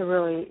great. That's a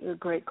really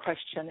great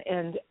question.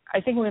 And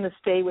I think we're going to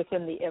stay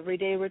within the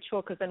everyday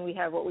ritual, because then we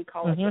have what we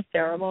call the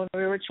ceremonial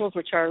rituals,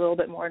 which are a little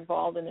bit more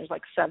involved, and there's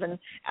like 7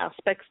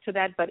 aspects to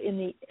that. But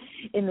in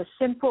the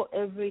simple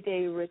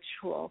everyday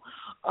ritual,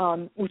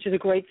 which is a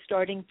great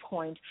starting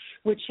point,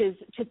 which is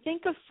to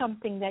think of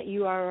something that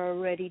you are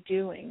already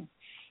doing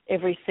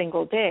every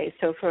single day.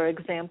 So, for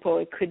example,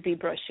 it could be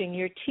brushing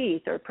your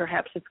teeth, or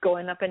perhaps it's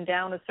going up and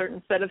down a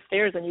certain set of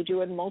stairs and you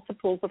do it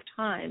multiples of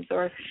times,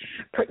 or,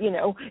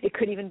 it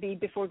could even be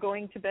before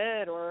going to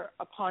bed or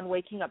upon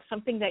waking up,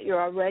 something that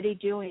you're already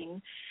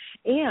doing,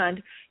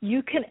 and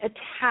you can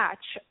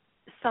attach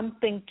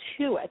something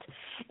to it.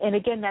 And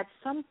again, that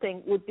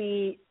something would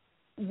be,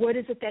 what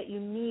is it that you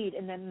need,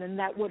 and then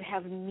that would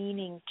have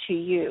meaning to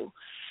you.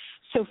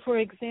 So, for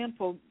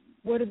example,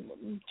 what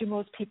do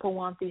most people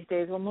want these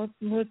days? Well,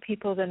 more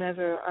people than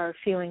ever are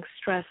feeling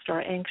stressed or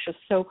anxious.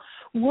 So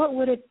what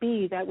would it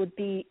be that would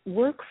be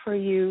work for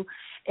you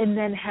and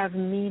then have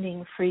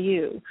meaning for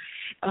you,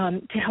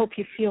 to help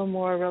you feel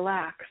more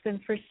relaxed? And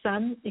for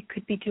some, it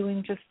could be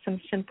doing just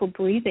some simple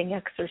breathing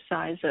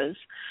exercises.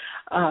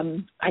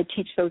 I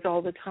teach those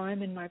all the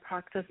time in my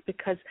practice,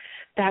 because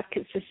that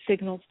gives just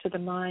signals to the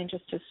mind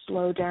just to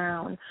slow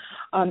down.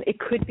 It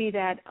could be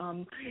that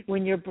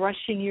when you're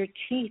brushing your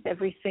teeth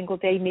every single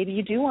day, maybe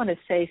you do want to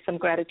say some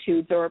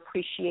gratitudes or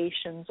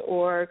appreciations,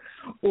 or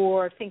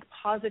think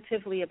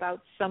positively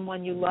about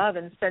someone you love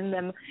and send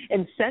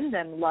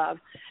them love.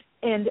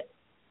 And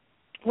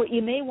what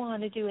you may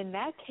want to do in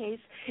that case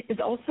is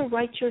also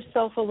write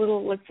yourself a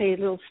little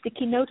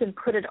sticky note and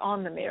put it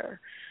on the mirror,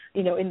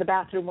 in the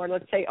bathroom, or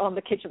let's say on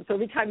the kitchen. So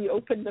every time you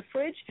open the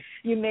fridge,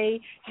 you may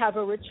have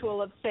a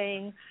ritual of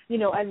saying,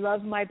 I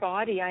love my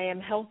body. I am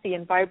healthy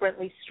and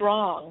vibrantly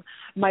strong.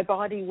 My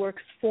body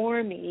works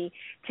for me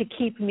to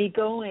keep me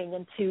going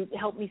and to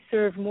help me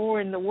serve more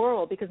in the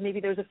world, because maybe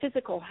there's a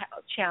physical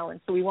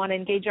challenge. So we want to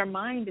engage our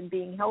mind in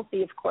being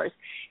healthy, of course.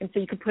 And so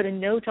you could put a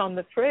note on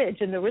the fridge,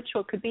 and the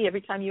ritual could be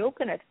every time you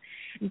open it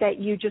that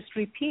you just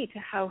repeat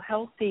how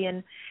healthy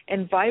and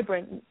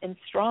vibrant and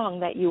strong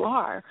that you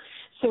are.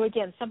 So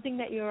again, something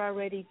that you're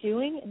already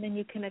doing, and then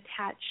you can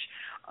attach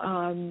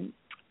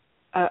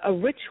a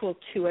ritual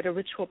to it, a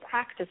ritual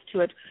practice to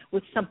it,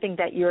 with something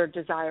that you're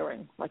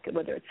desiring, like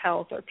whether it's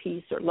health or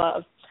peace or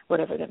love,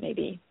 whatever that may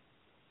be.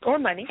 Or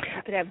money.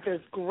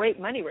 There's great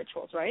money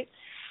rituals, right?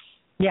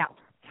 Yeah.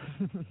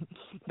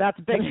 That's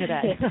big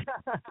today.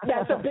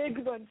 That's a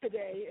big one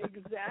today,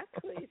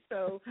 exactly.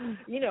 So,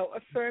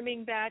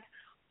 affirming that,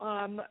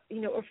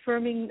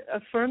 affirming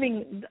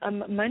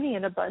money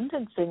and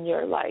abundance in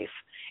your life,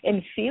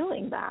 and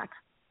feeling that,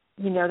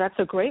 that's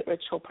a great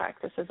ritual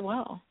practice as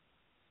well.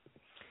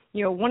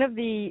 One of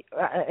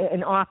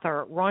an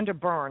author, Rhonda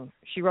Byrne,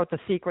 she wrote The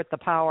Secret, The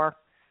Power,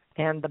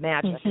 and The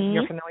Magic.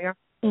 You're familiar?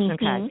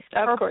 Okay.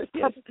 Of course,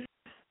 yes.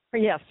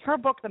 Yes, her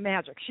book, The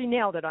Magic, she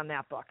nailed it on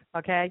that book,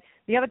 okay?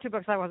 The other 2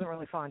 books I wasn't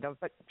really fond of,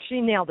 but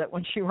she nailed it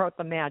when she wrote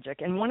The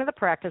Magic. And one of the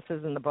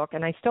practices in the book,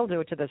 and I still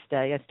do it to this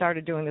day, I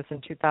started doing this in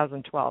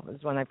 2012,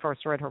 is when I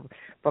first read her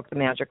book, The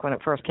Magic, when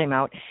it first came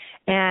out.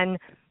 And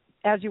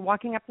as you're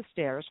walking up the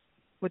stairs,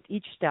 with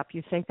each step,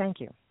 you say thank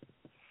you.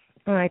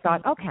 And I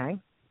thought, okay,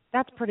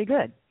 that's pretty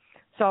good.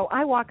 So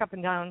I walk up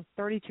and down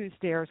 32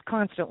 stairs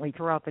constantly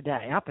throughout the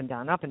day, up and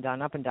down, up and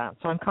down, up and down.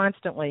 So I'm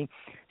constantly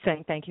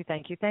saying thank you,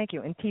 thank you, thank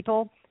you. And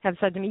people have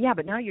said to me, yeah,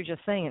 but now you're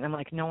just saying it. And I'm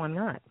like, no, I'm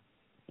not.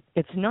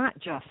 It's not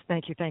just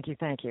thank you, thank you,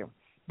 thank you.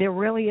 There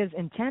really is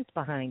intent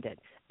behind it,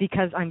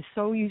 because I'm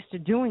so used to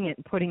doing it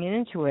and putting it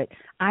into it.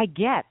 I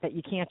get that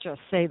you can't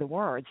just say the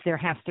words. There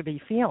has to be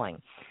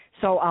feeling.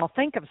 So I'll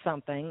think of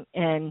something,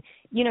 and,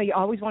 you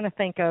always want to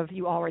think of,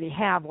 you already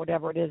have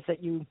whatever it is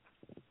that you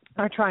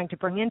are trying to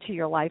bring into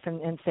your life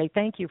and say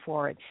thank you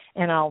for it.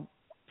 And I'll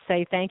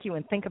say thank you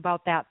and think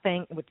about that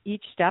thing with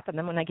each step. And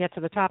then when I get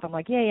to the top, I'm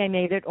like, yay, I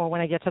made it. Or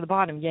when I get to the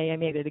bottom, yay, I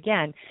made it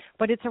again.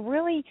 But it's a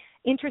really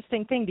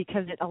interesting thing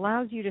because it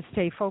allows you to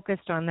stay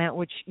focused on that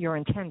which you're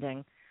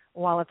intending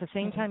while at the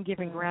same time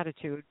giving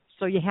gratitude.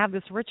 So you have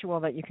this ritual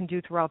that you can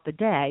do throughout the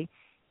day.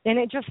 And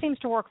it just seems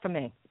to work for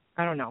me.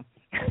 I don't know.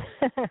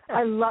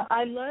 I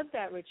love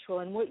that ritual,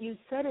 and what you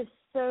said is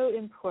so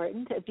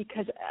important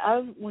because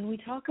when we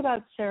talk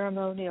about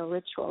ceremonial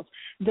rituals,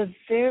 the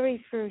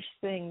very first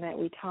thing that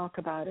we talk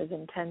about is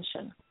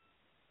intention.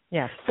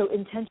 Yes. So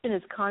intention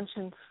is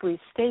consciously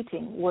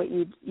stating what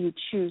you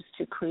choose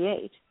to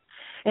create,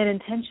 and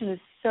intention is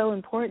so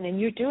important. And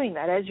you're doing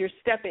that as you're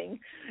stepping.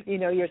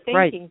 You're thinking,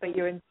 right. But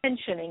you're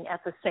intentioning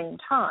at the same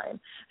time.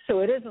 So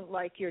it isn't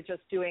like you're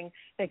just doing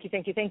thank you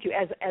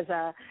as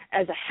a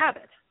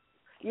habit.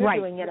 You're right.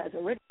 doing it as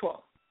a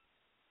ritual.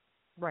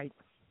 Right.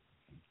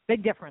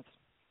 Big difference.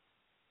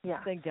 Yeah.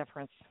 Big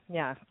difference.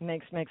 Yeah,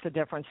 makes a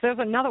difference. There's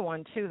another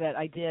one, too, that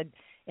I did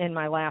in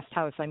my last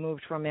house. I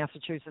moved from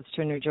Massachusetts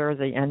to New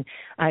Jersey, and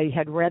I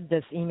had read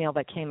this email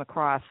that came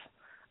across,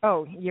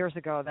 years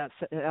ago.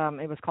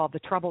 It was called The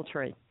Trouble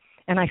Tree.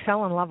 And I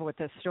fell in love with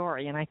this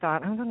story, and I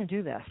thought, I'm going to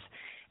do this.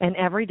 And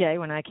every day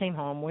when I came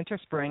home, winter,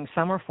 spring,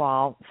 summer,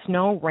 fall,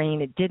 snow,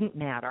 rain, it didn't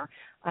matter,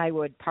 I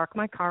would park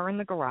my car in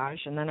the garage,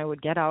 and then I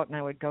would get out and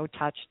I would go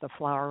touch the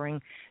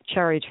flowering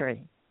cherry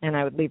tree. And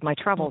I would leave my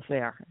troubles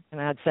there. And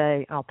I'd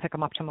say, I'll pick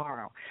them up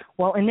tomorrow.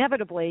 Well,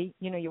 inevitably,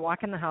 you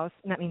walk in the house,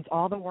 and that means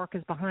all the work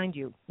is behind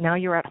you. Now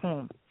you're at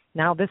home.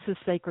 Now this is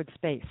sacred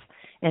space.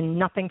 And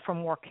nothing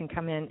from work can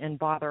come in and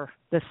bother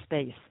this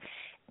space.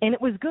 And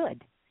it was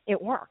good.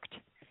 It worked.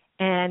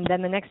 And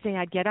then the next day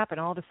I'd get up, and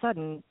all of a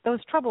sudden, those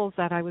troubles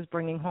that I was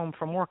bringing home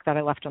from work that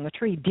I left on the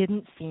tree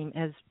didn't seem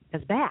as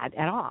bad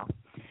at all.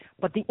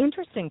 But the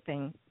interesting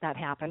thing that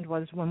happened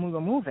was when we were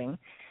moving,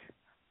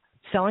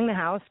 selling the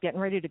house, getting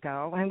ready to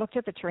go, I looked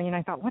at the tree, and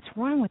I thought, what's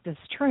wrong with this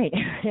tree?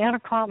 I had to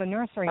call the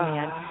nursery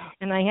man,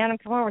 and I had him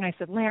come over, and I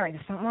said, Larry,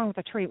 there's something wrong with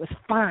the tree. It was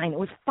fine. It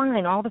was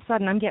fine. All of a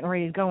sudden, I'm getting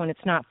ready to go, and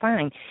it's not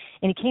fine.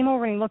 And he came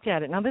over and he looked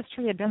at it. Now, this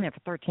tree had been there for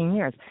 13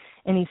 years.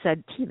 And he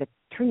said, the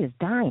tree is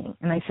dying.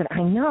 And I said,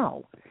 I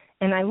know.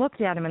 And I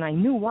looked at him, and I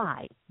knew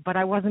why, but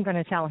I wasn't going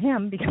to tell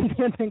him because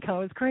he would think I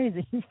was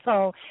crazy.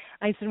 So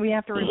I said, we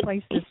have to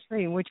replace this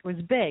tree, which was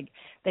big.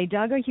 They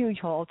dug a huge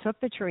hole, took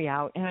the tree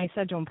out, and I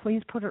said to him,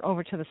 please put it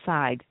over to the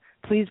side.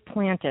 Please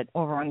plant it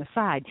over on the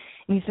side.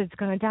 And he said, it's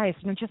going to die. I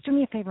said, no, just do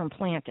me a favor and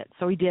plant it.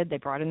 So he did. They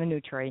brought in the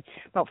new tree.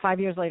 About 5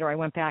 years later, I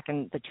went back,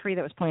 and the tree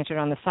that was planted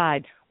on the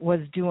side was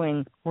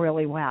doing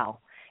really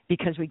well,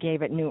 because we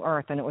gave it new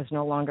earth and it was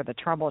no longer the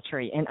trouble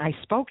tree. And I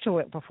spoke to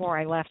it before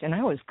I left, and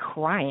I was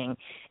crying.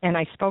 And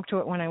I spoke to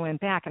it when I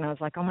went back, and I was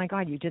like, oh, my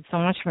God, you did so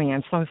much for me.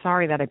 I'm so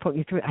sorry that I put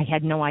you through it. I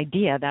had no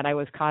idea that I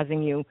was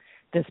causing you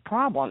this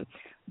problem.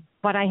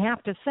 But I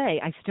have to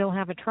say, I still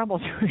have a trouble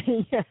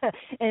tree,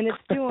 and it's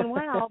doing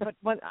well,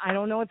 but I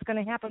don't know what's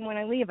going to happen when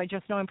I leave. I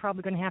just know I'm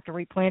probably going to have to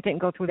replant it and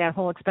go through that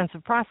whole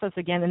expensive process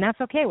again, and that's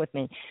okay with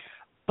me.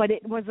 But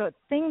it was a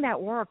thing that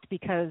worked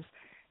because –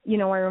 I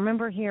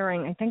remember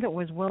hearing, I think it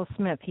was Will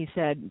Smith, he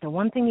said, the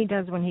one thing he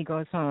does when he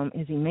goes home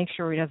is he makes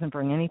sure he doesn't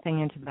bring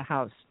anything into the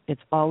house.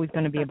 It's always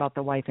going to be about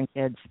the wife and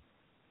kids.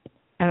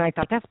 And I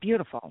thought, that's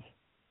beautiful.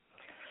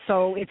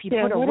 So if you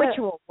put a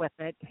ritual with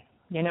it,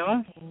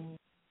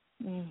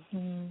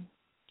 Mm-hmm.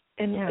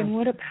 And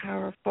what a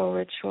powerful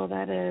ritual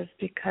that is,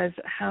 because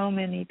how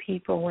many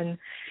people, when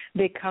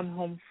they come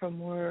home from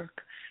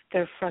work,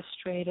 they're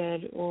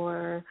frustrated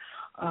or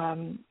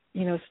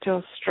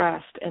still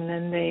stressed, and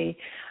then they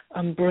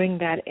bring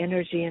that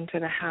energy into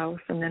the house,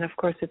 and then, of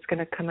course, it's going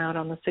to come out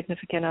on the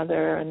significant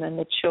other, and then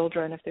the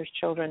children, if there's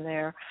children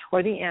there,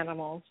 or the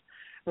animals,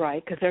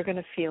 right, because they're going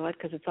to feel it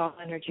because it's all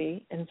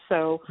energy. And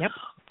so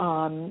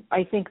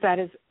I think that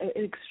is an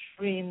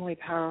extremely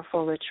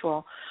powerful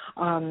ritual,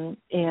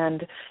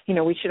 and,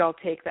 we should all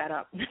take that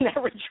up,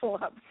 that ritual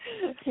up,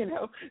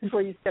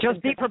 before you step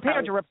just be prepared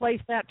house. to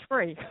replace that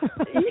tree.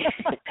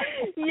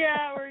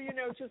 Yeah, or,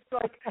 just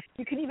like,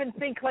 you can even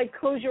think, like,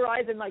 close your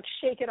eyes and, like,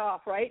 shake it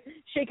off, right?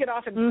 Shake it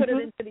off and put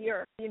it into the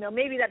earth.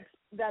 Maybe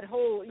that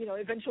hole,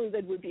 eventually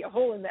there would be a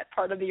hole in that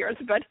part of the earth,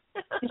 but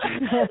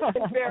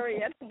bury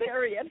it,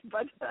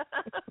 but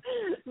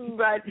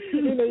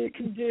you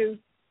can do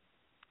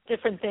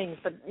different things,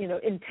 but,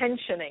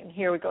 intentioning,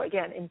 here we go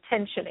again,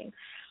 intentioning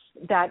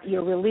that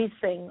you're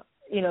releasing,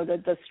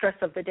 the stress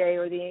of the day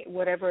or the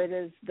whatever it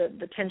is,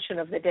 the tension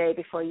of the day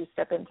before you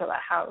step into the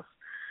house,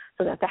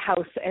 so that the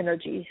house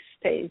energy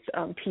stays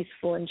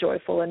peaceful and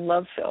joyful and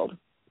love-filled.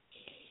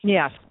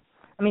 Yes.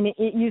 I mean,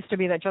 it used to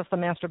be that just the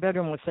master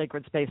bedroom was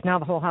sacred space. Now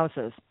the whole house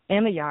is.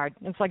 And the yard.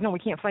 It's like, no, we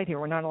can't fight here.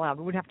 We're not allowed.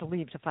 We would have to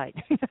leave to fight.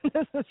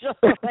 This is just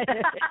the way it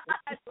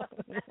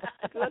is.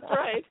 That's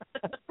right.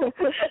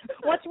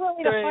 What's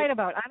really to fight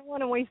about? I don't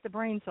want to waste the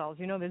brain cells.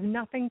 There's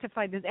nothing to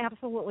fight. There's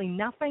absolutely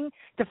nothing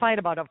to fight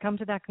about. I've come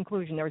to that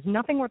conclusion. There is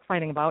nothing worth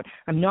fighting about.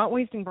 I'm not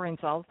wasting brain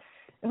cells.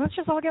 let's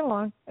just all get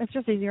along. It's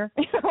just easier.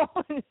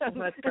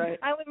 That's right.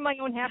 I live in my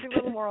own happy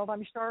little world.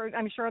 I'm sure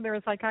there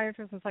are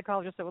psychiatrists and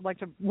psychologists that would like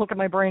to look at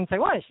my brain and say,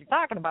 what is she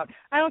talking about?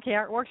 I don't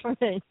care. It works for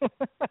me.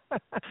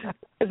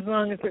 As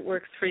long as it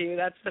works for you,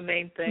 that's the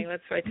main thing.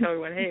 That's why I tell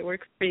everyone, hey, it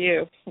works for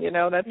you.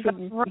 That's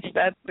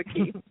the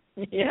key.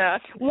 Yeah.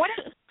 What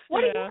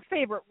are your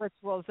favorite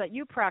rituals that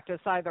you practice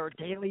either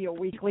daily or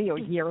weekly or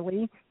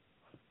yearly?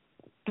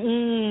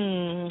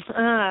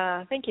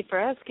 Thank you for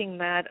asking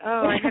that.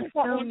 Oh, I have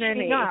so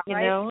many, Yeah,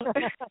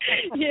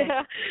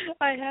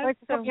 I have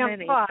so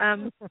many.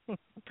 I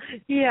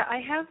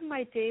have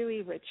my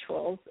daily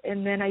rituals,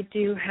 and then I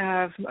do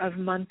have of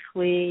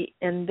monthly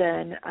and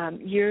then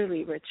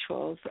yearly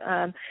rituals.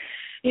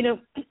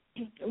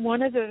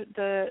 One of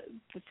the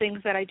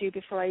things that I do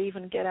before I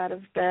even get out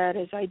of bed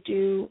is I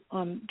do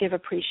give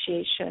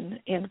appreciation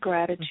and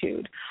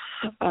gratitude.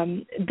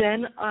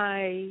 Then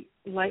I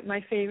light my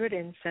favorite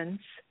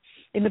incense.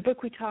 In the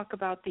book, we talk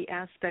about the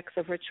aspects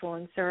of ritual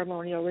and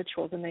ceremonial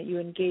rituals, and that you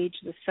engage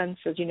the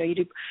senses. You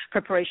do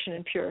preparation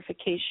and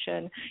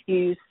purification. You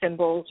use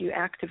symbols. You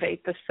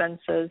activate the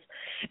senses,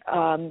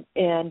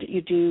 and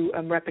you do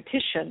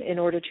repetition in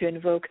order to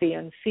invoke the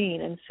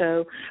unseen. And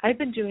so I've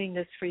been doing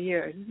this for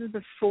years. This is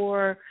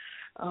before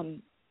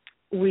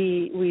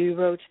we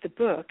wrote the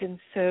book, and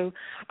so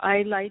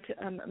I light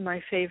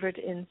my favorite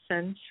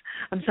incense.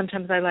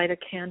 Sometimes I light a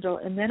candle,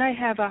 and then I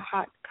have a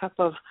hot cup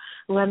of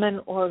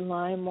lemon or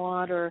lime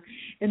water,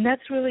 and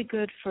that's really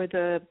good for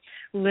the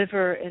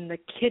liver and the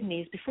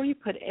kidneys. Before you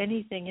put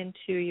anything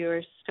into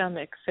your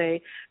stomach, say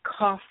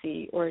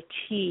coffee or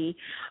tea,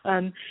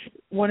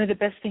 one of the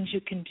best things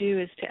you can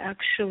do is to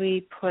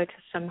actually put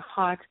some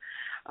hot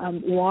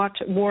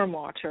warm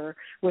water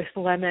with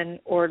lemon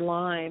or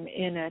lime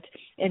in it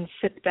and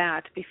sip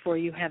that before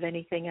you have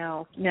anything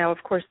else. Now,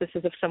 of course, this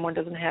is if someone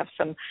doesn't have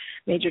some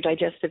major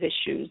digestive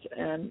issues,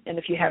 and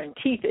if you have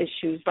teeth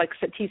issues, like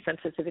teeth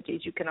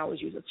sensitivities, you can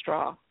always use a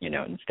straw,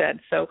 instead.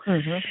 So,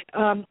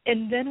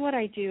 and then what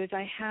I do is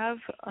I have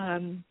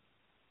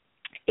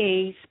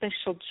a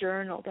special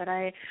journal that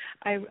I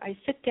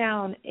sit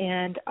down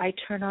and I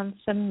turn on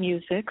some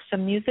music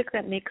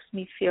that makes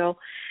me feel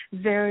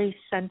very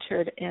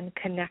centered and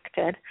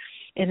connected.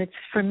 And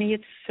for me,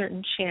 it's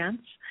certain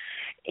chants.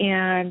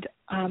 And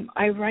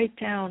I write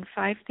down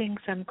 5 things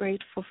I'm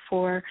grateful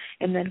for,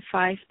 and then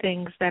 5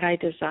 things that I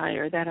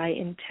desire, that I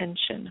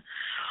intention.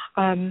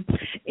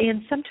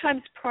 And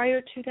sometimes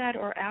prior to that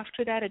or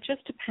after that, it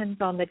just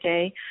depends on the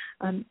day.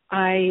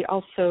 I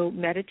also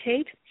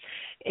meditate,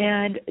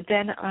 and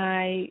then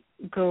I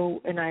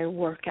go and I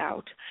work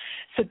out.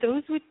 So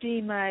those would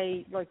be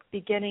my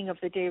beginning of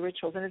the day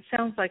rituals. And it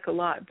sounds like a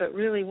lot, but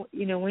really,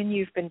 when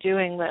you've been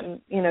doing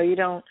them,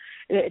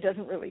 it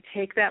doesn't really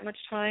take that much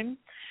time.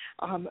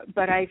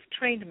 But I've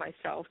trained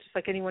myself, just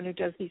like anyone who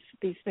does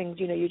these things,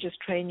 you just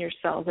train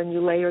yourself and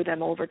you layer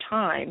them over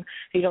time.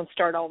 You don't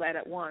start all that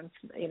at once.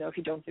 If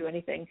you don't do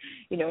anything,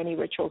 any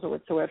rituals or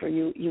whatsoever,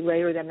 you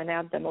layer them and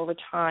add them over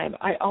time.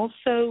 I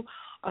also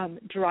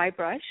dry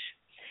brush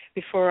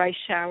before I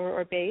shower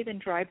or bathe,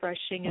 and dry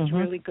brushing is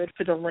really good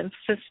for the lymph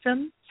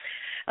system.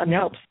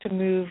 Helps to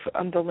move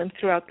the lymph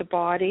throughout the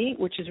body,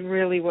 which is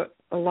really what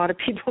a lot of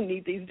people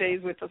need these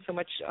days with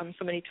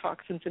so many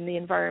toxins in the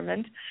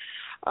environment.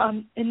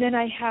 And then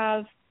I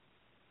have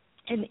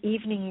an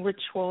evening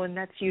ritual, and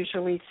that's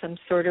usually some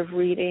sort of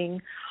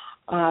reading.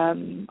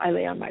 I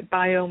lay on my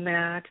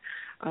biomat.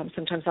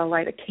 Sometimes I'll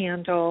light a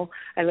candle.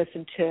 I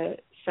listen to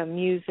some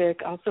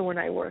music. Also, when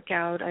I work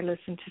out, I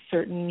listen to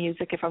certain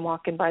music if I'm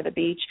walking by the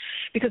beach,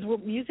 because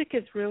music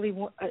is really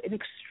an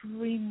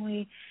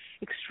extremely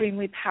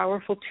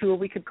powerful tool,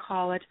 we could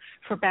call it,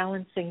 for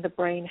balancing the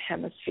brain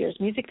hemispheres.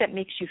 Music that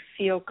makes you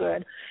feel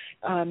good.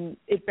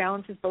 It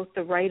balances both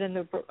the right and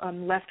the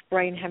left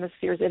brain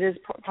hemispheres. It is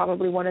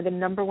probably one of the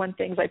number one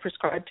things I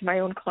prescribe to my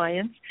own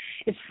clients,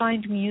 is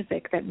find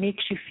music that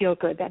makes you feel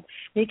good, that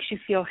makes you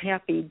feel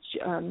happy,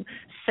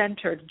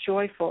 centered,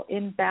 joyful,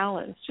 in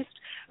balance, just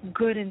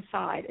good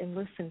inside, and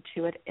listen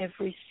to it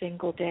every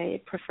single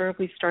day,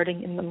 preferably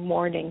starting in the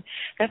morning.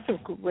 That's a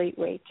great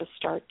way to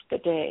start the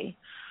day.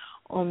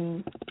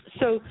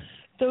 So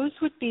those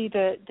would be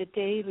the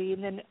daily,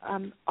 and then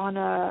on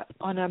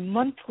a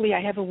monthly,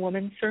 I have a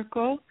women's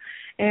circle,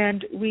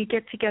 and we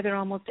get together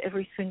almost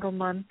every single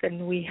month,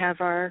 and we have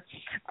our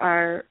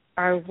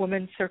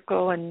women's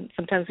circle, and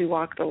sometimes we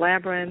walk the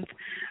labyrinth.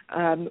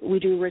 We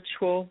do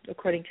ritual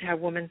according to how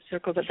women's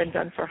circles have been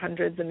done for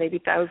hundreds and maybe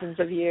thousands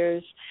of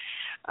years.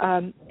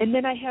 And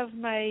then I have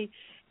my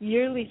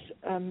yearly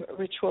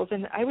rituals,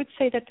 and I would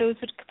say that those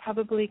would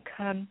probably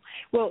come,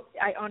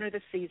 I honor the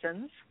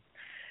seasons.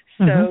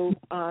 So,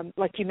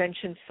 like you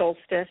mentioned,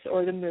 solstice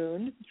or the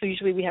moon. So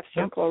usually we have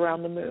circle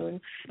around the moon,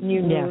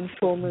 new moon,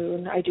 full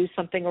moon. I do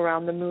something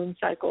around the moon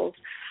cycles.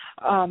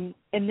 And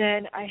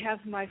then I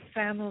have my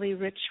family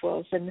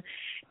rituals, and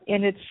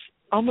it's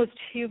almost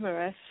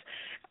humorous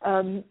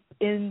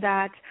in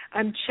that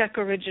I'm Czech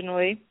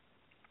originally,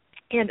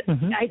 and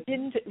I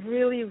didn't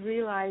really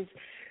realize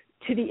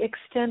to the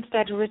extent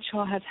that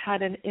ritual has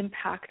had an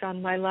impact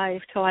on my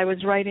life till I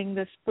was writing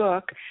this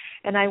book,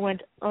 and I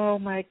went, oh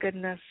my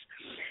goodness,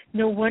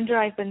 no wonder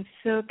I've been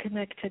so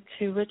connected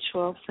to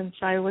ritual since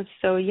I was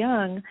so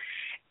young.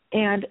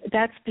 And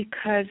that's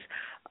because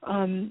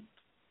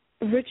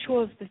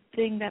ritual is the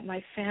thing that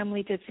my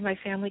family did. See, my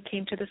family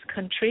came to this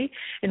country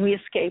and we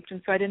escaped, and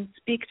so I didn't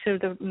speak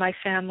to my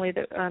family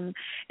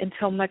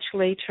until much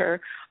later,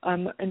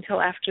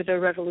 until after the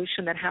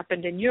revolution that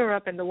happened in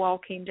Europe and the wall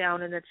came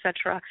down and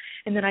etc.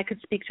 And then I could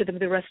speak to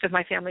the rest of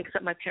my family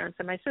except my parents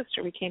and my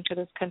sister. We came to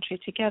this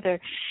country together.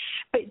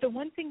 But the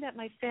one thing that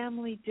my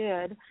family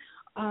did,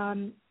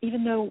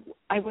 even though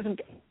I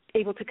wasn't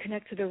able to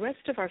connect to the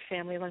rest of our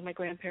family, like my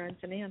grandparents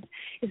and aunts,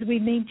 is we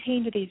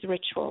maintained these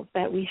rituals,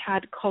 that we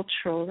had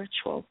cultural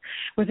rituals,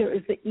 whether it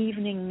was the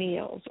evening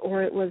meals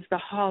or it was the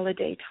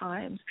holiday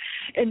times.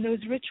 And those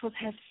rituals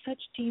have such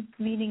deep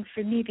meaning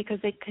for me because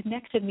they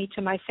connected me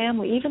to my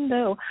family, even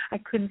though I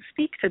couldn't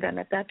speak to them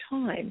at that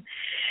time.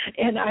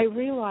 And I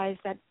realized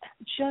that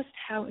just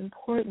how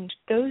important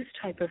those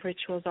type of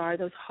rituals are,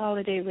 those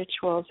holiday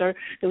rituals or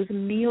those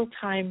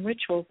mealtime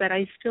rituals that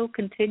I still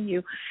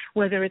continue,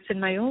 whether it's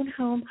in my own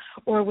home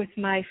or with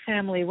my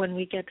family when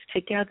we get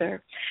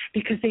together,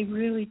 because they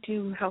really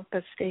do help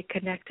us stay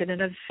connected in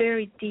a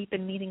very deep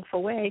and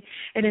meaningful way.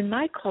 And in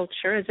my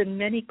culture, as in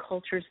many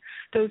cultures,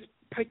 those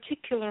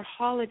particular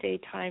holiday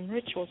time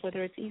rituals,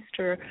 whether it's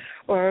Easter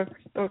or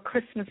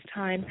Christmas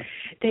time,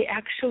 they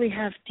actually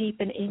have deep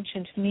and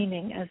ancient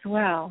meaning as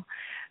well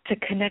to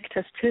connect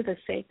us to the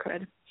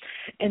sacred.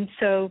 And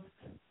so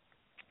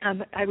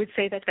I would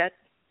say that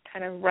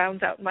kind of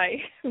rounds out my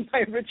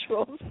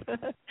rituals.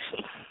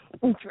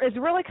 It's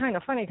really kind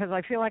of funny because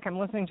I feel like I'm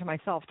listening to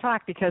myself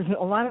talk, because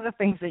a lot of the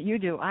things that you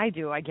do, I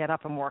do. I get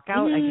up and work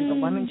out. I do the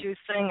lemon juice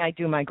thing. I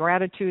do my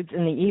gratitudes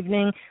in the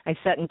evening. I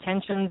set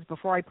intentions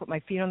before I put my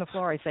feet on the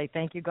floor. I say,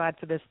 thank you, God,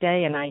 for this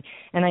day. And I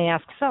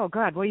ask, so,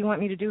 God, what do you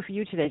want me to do for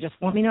you today? Just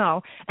let me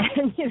know.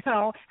 And,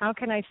 how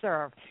can I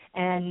serve?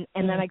 And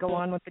then I go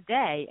on with the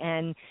day.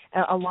 And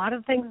a lot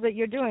of things that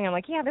you're doing, I'm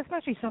like, yeah, this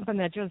must be something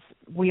that just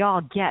we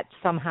all get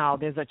somehow.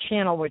 There's a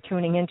channel we're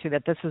tuning into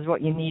that this is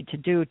what you need to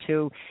do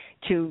to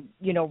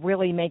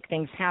really make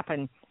things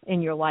happen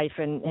in your life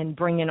and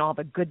bring in all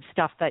the good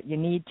stuff that you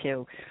need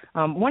to.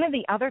 One of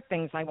the other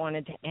things I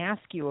wanted to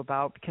ask you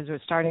about, because we're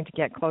starting to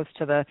get close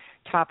to the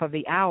top of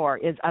the hour,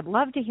 is I'd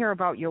love to hear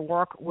about your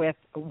work with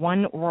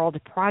One World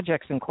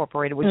Projects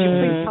Incorporated. Would you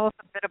please tell us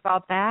a bit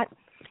about that?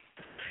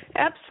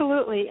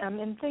 Absolutely,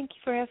 and thank you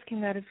for asking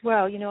that as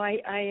well.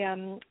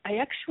 I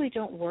actually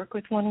don't work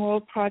with One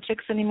World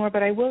Projects anymore,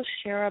 but I will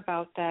share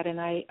about that. And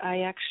I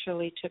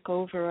actually took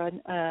over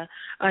a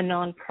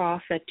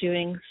nonprofit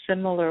doing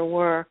similar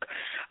work.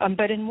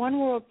 But in One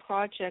World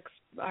Projects,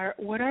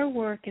 what our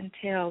work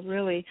entails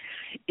really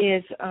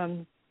is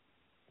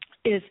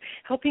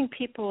helping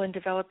people in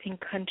developing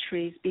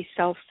countries be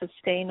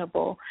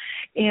self-sustainable.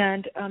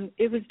 And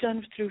it was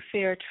done through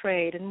fair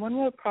trade. And One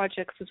World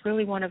Projects was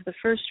really one of the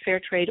first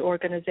fair trade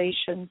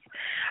organizations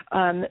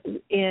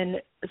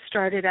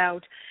started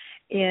out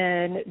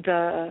in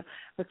the,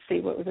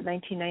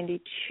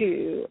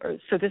 1992.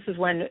 So this is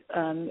when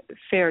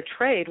fair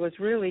trade was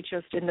really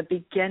just in the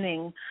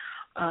beginning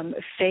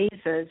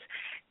phases.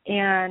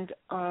 And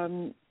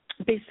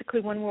basically,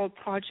 One World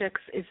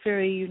Projects is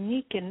very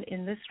unique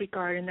in this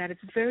regard, in that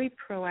it's very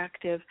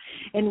proactive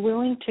and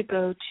willing to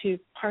go to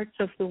parts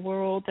of the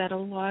world that a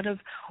lot of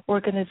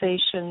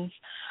organizations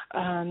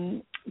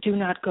do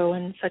not go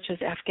in, such as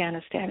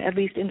Afghanistan, at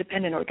least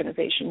independent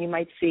organization. You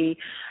might see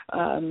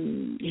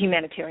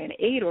humanitarian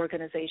aid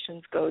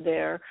organizations go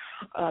there,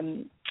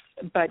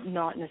 but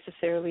not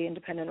necessarily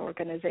independent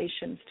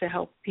organizations to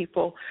help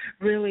people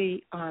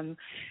really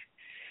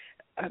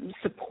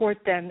support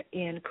them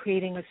in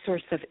creating a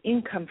source of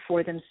income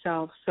for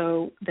themselves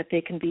so that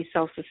they can be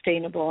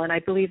self-sustainable. And I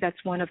believe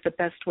that's one of the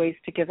best ways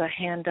to give a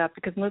hand up,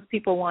 because most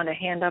people want a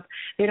hand up.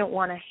 They don't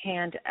want a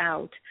hand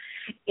out.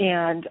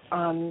 And,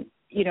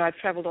 I've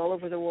traveled all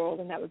over the world,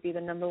 and that would be the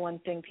number one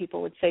thing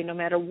people would say, no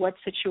matter what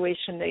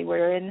situation they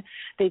were in.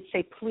 They'd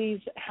say, please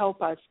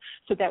help us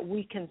so that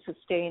we can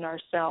sustain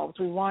ourselves.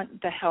 We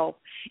want the help,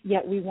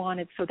 yet we want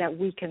it so that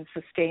we can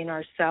sustain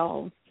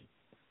ourselves.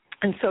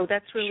 And so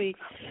that's really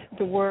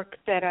the work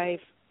that I've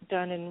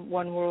done in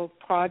One World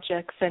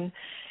Projects. And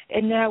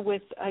now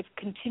I'm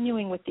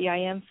continuing with the I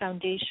Am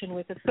Foundation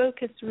with a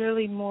focus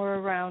really more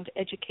around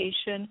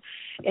education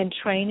and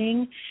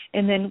training,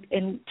 and then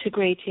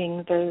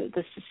integrating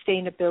the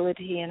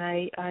sustainability. And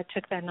I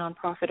took that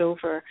nonprofit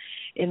over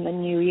in the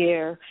new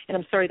year. And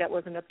I'm sorry that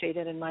wasn't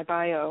updated in my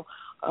bio.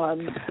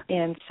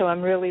 And so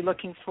I'm really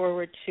looking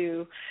forward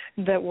to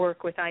the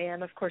work with I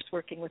Am, of course,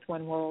 working with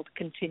One World,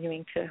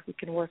 we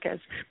can work as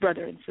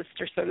brother and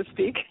sister, so to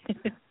speak.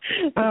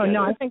 Oh,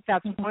 no, I think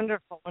that's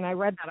wonderful. When I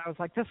read that, I was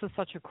like, this is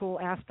such a cool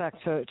aspect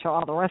to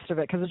all the rest of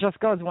it, because it just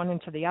goes one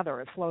into the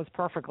other. It flows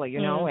perfectly,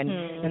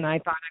 and I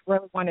thought I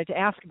really wanted to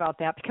ask about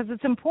that because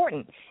it's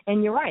important.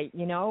 And you're right,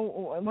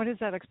 what is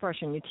that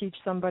expression? You teach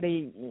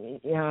somebody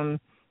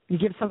You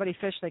give somebody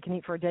fish, they can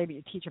eat for a day, but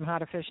you teach them how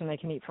to fish and they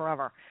can eat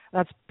forever.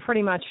 That's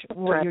pretty much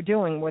what you're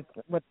doing with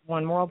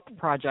One World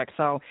Project.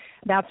 So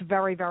that's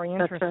very, very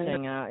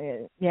interesting.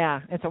 Yeah,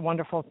 it's a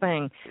wonderful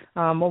thing.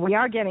 Well, we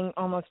are getting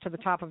almost to the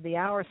top of the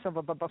hour,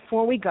 Silva, but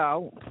before we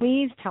go,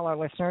 please tell our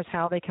listeners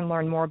how they can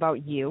learn more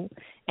about you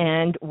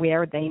and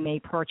where they may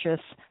purchase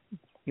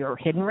your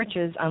Hidden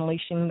Riches,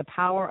 Unleashing the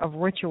Power of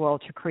Ritual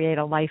to Create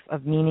a Life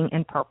of Meaning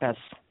and Purpose.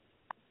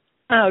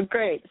 Oh,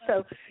 great. So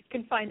you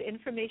can find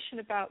information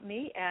about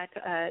me at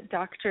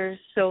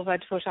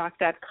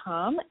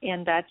drsilva.com,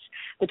 and that's,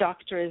 the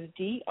doctor is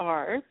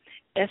DrSylva,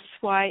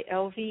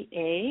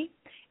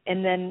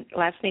 and then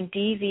last name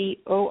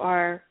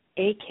DVORAK.com.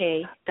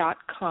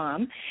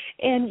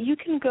 And you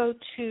can go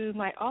to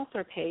my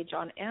author page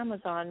on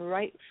Amazon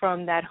right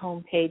from that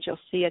home page. You'll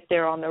see it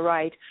there on the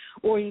right.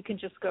 Or you can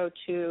just go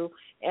to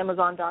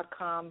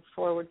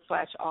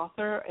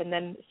Amazon.com/author and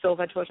then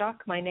Silva Dvorak,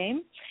 my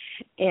name.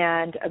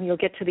 And you'll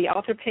get to the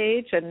author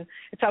page. And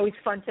it's always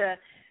fun to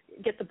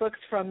get the books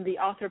from the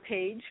author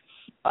page.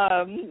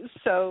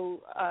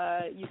 So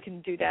you can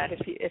do that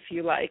if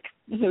you like.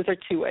 Those are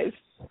two ways.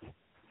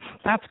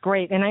 That's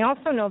great. And I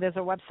also know there's a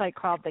website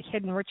called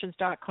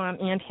thehiddenriches.com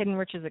and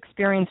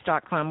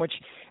hiddenrichesexperience.com, which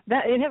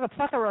it has a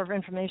plethora of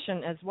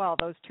information as well,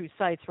 those two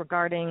sites,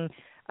 regarding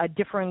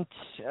different,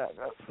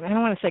 I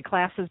don't want to say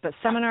classes, but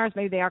seminars.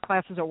 Maybe they are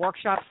classes or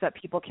workshops that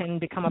people can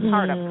become a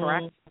part of,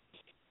 correct?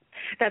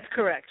 That's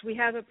correct. We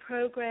have a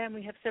program.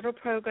 We have several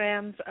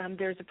programs.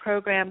 There's a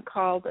program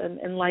called an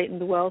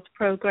Enlightened Wealth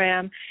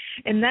Program,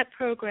 and that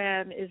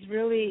program is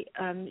really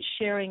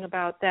sharing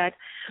about that.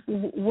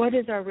 What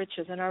is our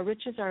riches? And our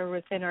riches are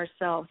within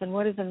ourselves. And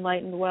what is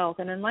enlightened wealth?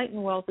 And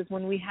enlightened wealth is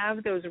when we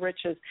have those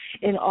riches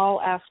in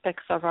all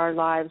aspects of our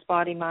lives,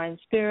 body, mind,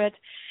 spirit,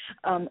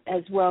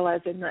 as well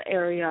as in the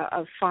area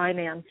of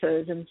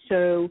finances. And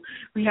so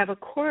we have a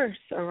course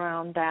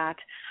around that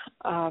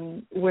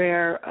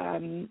where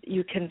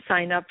you can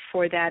sign up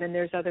for that, and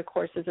there's other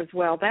courses as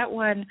well. That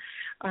one,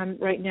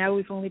 right now,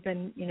 we've only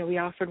been, we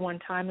offered one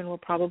time, and we'll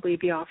probably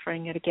be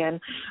offering it again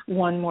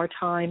one more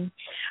time.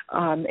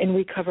 And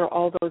we cover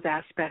all those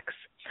aspects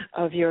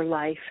of your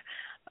life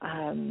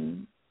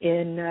in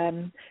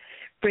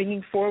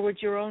bringing forward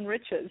your own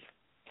riches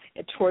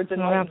towards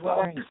enlightened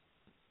wealth.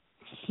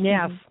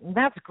 Yes,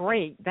 that's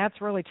great.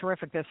 That's really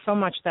terrific. There's so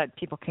much that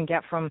people can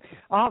get from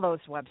all those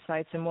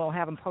websites, and we'll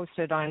have them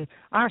posted on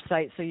our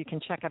site so you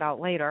can check it out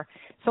later.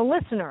 So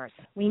listeners,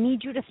 we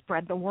need you to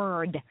spread the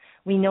word.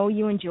 We know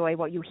you enjoy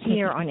what you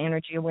hear on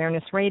Energy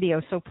Awareness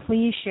Radio, so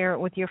please share it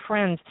with your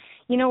friends.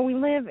 We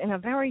live in a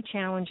very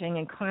challenging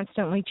and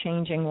constantly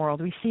changing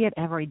world. We see it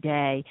every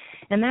day,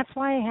 and that's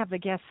why I have the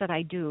guests that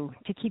I do,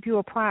 to keep you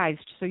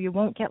apprised so you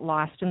won't get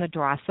lost in the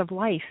dross of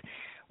life.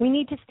 We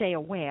need to stay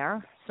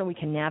aware so we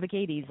can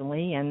navigate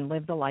easily and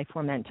live the life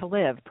we're meant to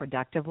live,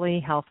 productively,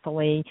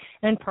 healthfully,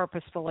 and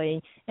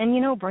purposefully,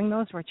 and, bring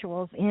those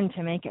rituals in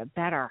to make it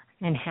better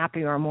and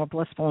happier, more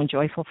blissful and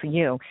joyful for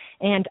you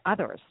and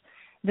others.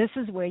 This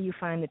is where you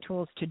find the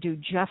tools to do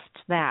just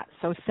that.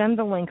 So send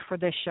the link for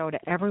this show to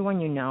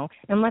everyone you know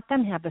and let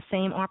them have the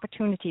same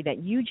opportunity that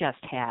you just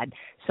had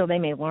so they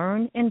may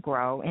learn and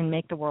grow and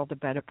make the world a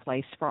better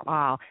place for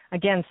all.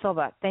 Again,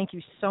 Silva, thank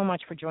you so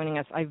much for joining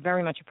us. I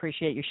very much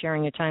appreciate you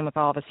sharing your time with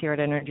all of us here at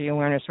Energy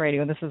Awareness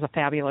Radio. This is a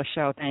fabulous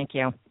show. Thank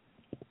you.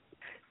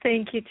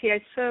 Thank you, T.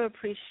 I so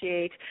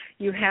appreciate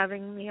you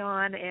having me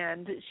on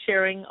and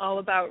sharing all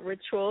about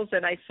rituals,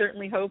 and I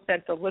certainly hope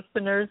that the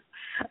listeners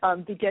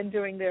begin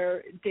doing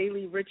their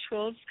daily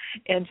rituals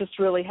and just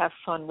really have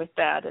fun with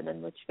that and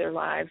enrich their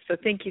lives. So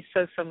thank you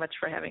so much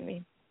for having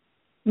me.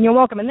 You're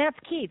welcome, and that's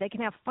key. They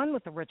can have fun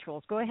with the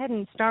rituals. Go ahead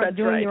and start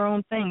doing your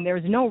own thing.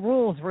 There's no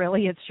rules,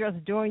 really. It's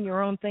just doing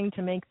your own thing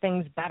to make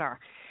things better.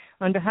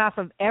 On behalf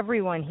of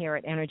everyone here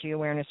at Energy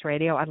Awareness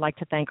Radio, I'd like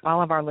to thank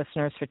all of our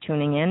listeners for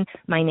tuning in.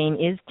 My name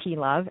is T.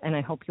 Love, and I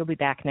hope you'll be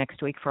back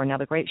next week for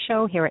another great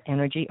show here at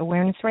Energy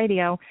Awareness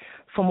Radio.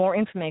 For more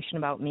information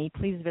about me,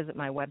 please visit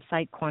my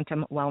website,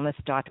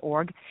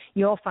 quantumwellness.org.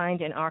 You'll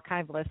find an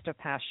archived list of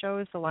past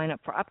shows, the lineup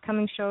for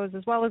upcoming shows,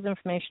 as well as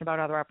information about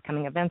other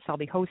upcoming events I'll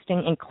be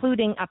hosting,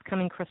 including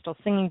upcoming Crystal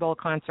Singing Bowl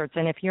concerts.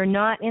 And if you're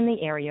not in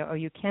the area or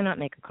you cannot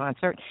make a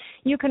concert,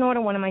 you can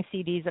order one of my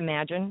CDs,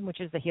 Imagine,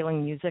 which is the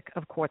healing music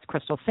of quartz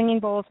crystal singing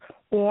bowls,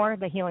 or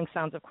the healing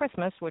sounds of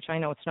Christmas, which I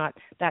know it's not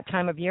that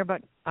time of year,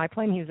 but I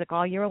play music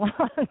all year long.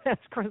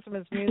 That's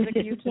Christmas music.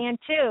 You can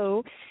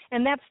too.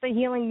 And that's the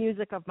healing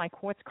music of my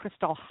quartz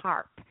crystal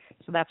harp.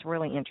 So that's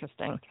really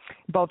interesting.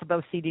 Both of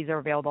those CDs are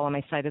available on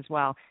my site as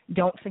well.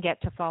 Don't forget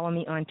to follow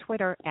me on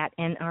Twitter at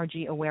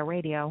NRG Aware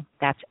Radio.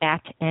 That's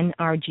at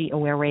NRG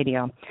Aware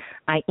Radio.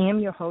 I am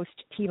your host,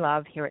 T.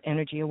 Love, here at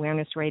Energy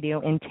Awareness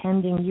Radio,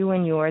 intending you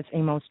and yours a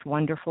most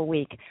wonderful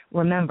week.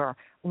 Remember,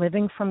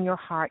 living from your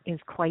heart is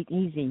quite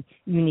easy.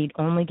 You need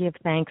only give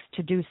thanks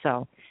to do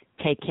so.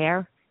 Take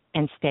care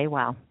and stay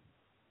well.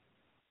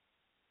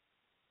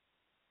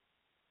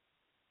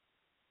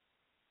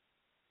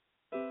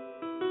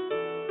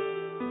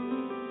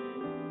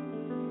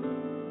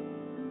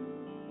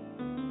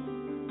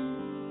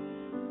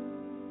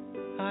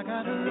 I I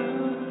got a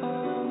roof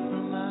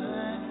over my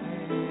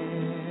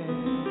head.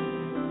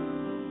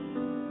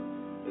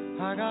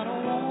 I got a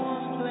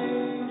warm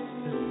place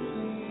to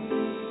sleep.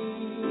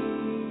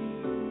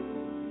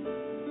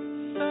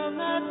 Some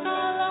nights I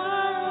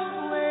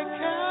lie awake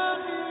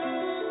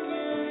counting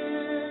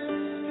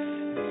years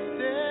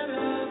instead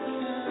of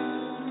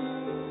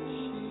counting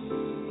sheep.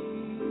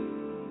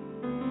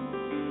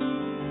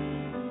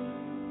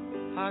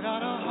 I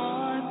got a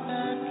heart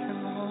that can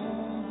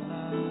hold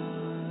love.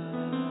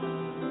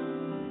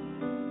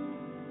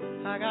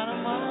 I got a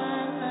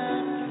mind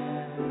that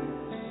can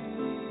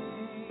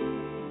think.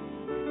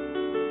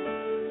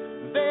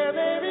 There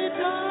may be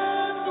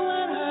times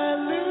when I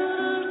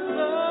lose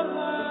the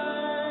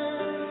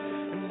light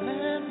and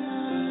let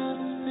my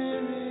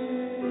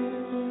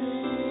spirit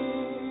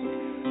sink,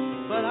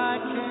 but I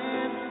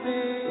can't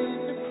stay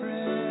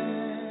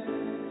depressed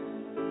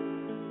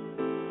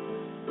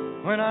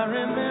when I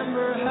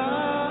remember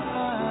how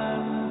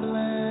I'm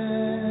blessed.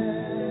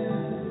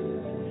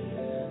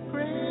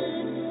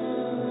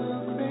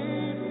 Grateful,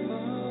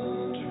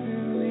 grateful,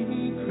 truly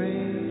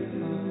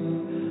grateful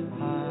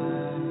I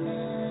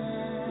am.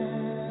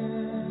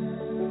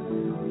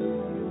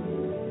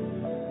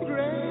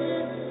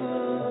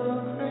 Grateful,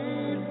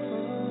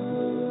 grateful,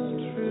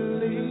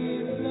 truly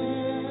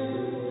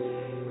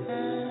blessed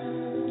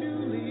and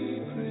duly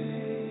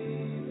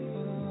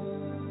grateful.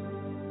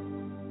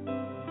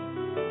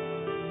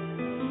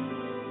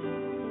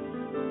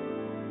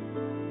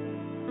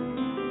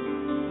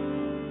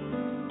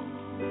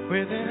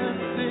 Within a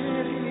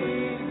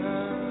city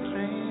of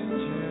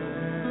strangers,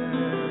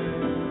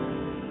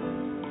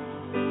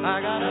 I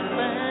got a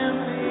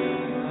family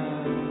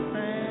of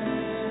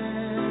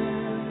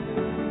friends.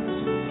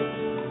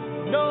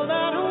 No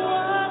matter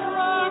what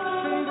rocks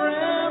and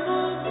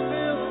brambles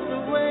fill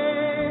the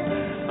way,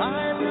 I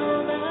know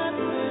that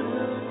they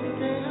will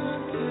stay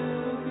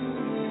until the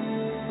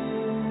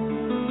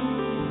end.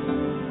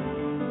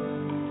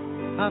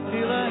 I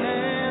feel a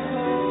hand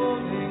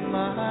holding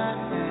my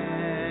hand.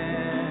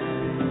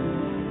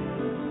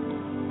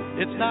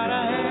 It's not a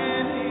hand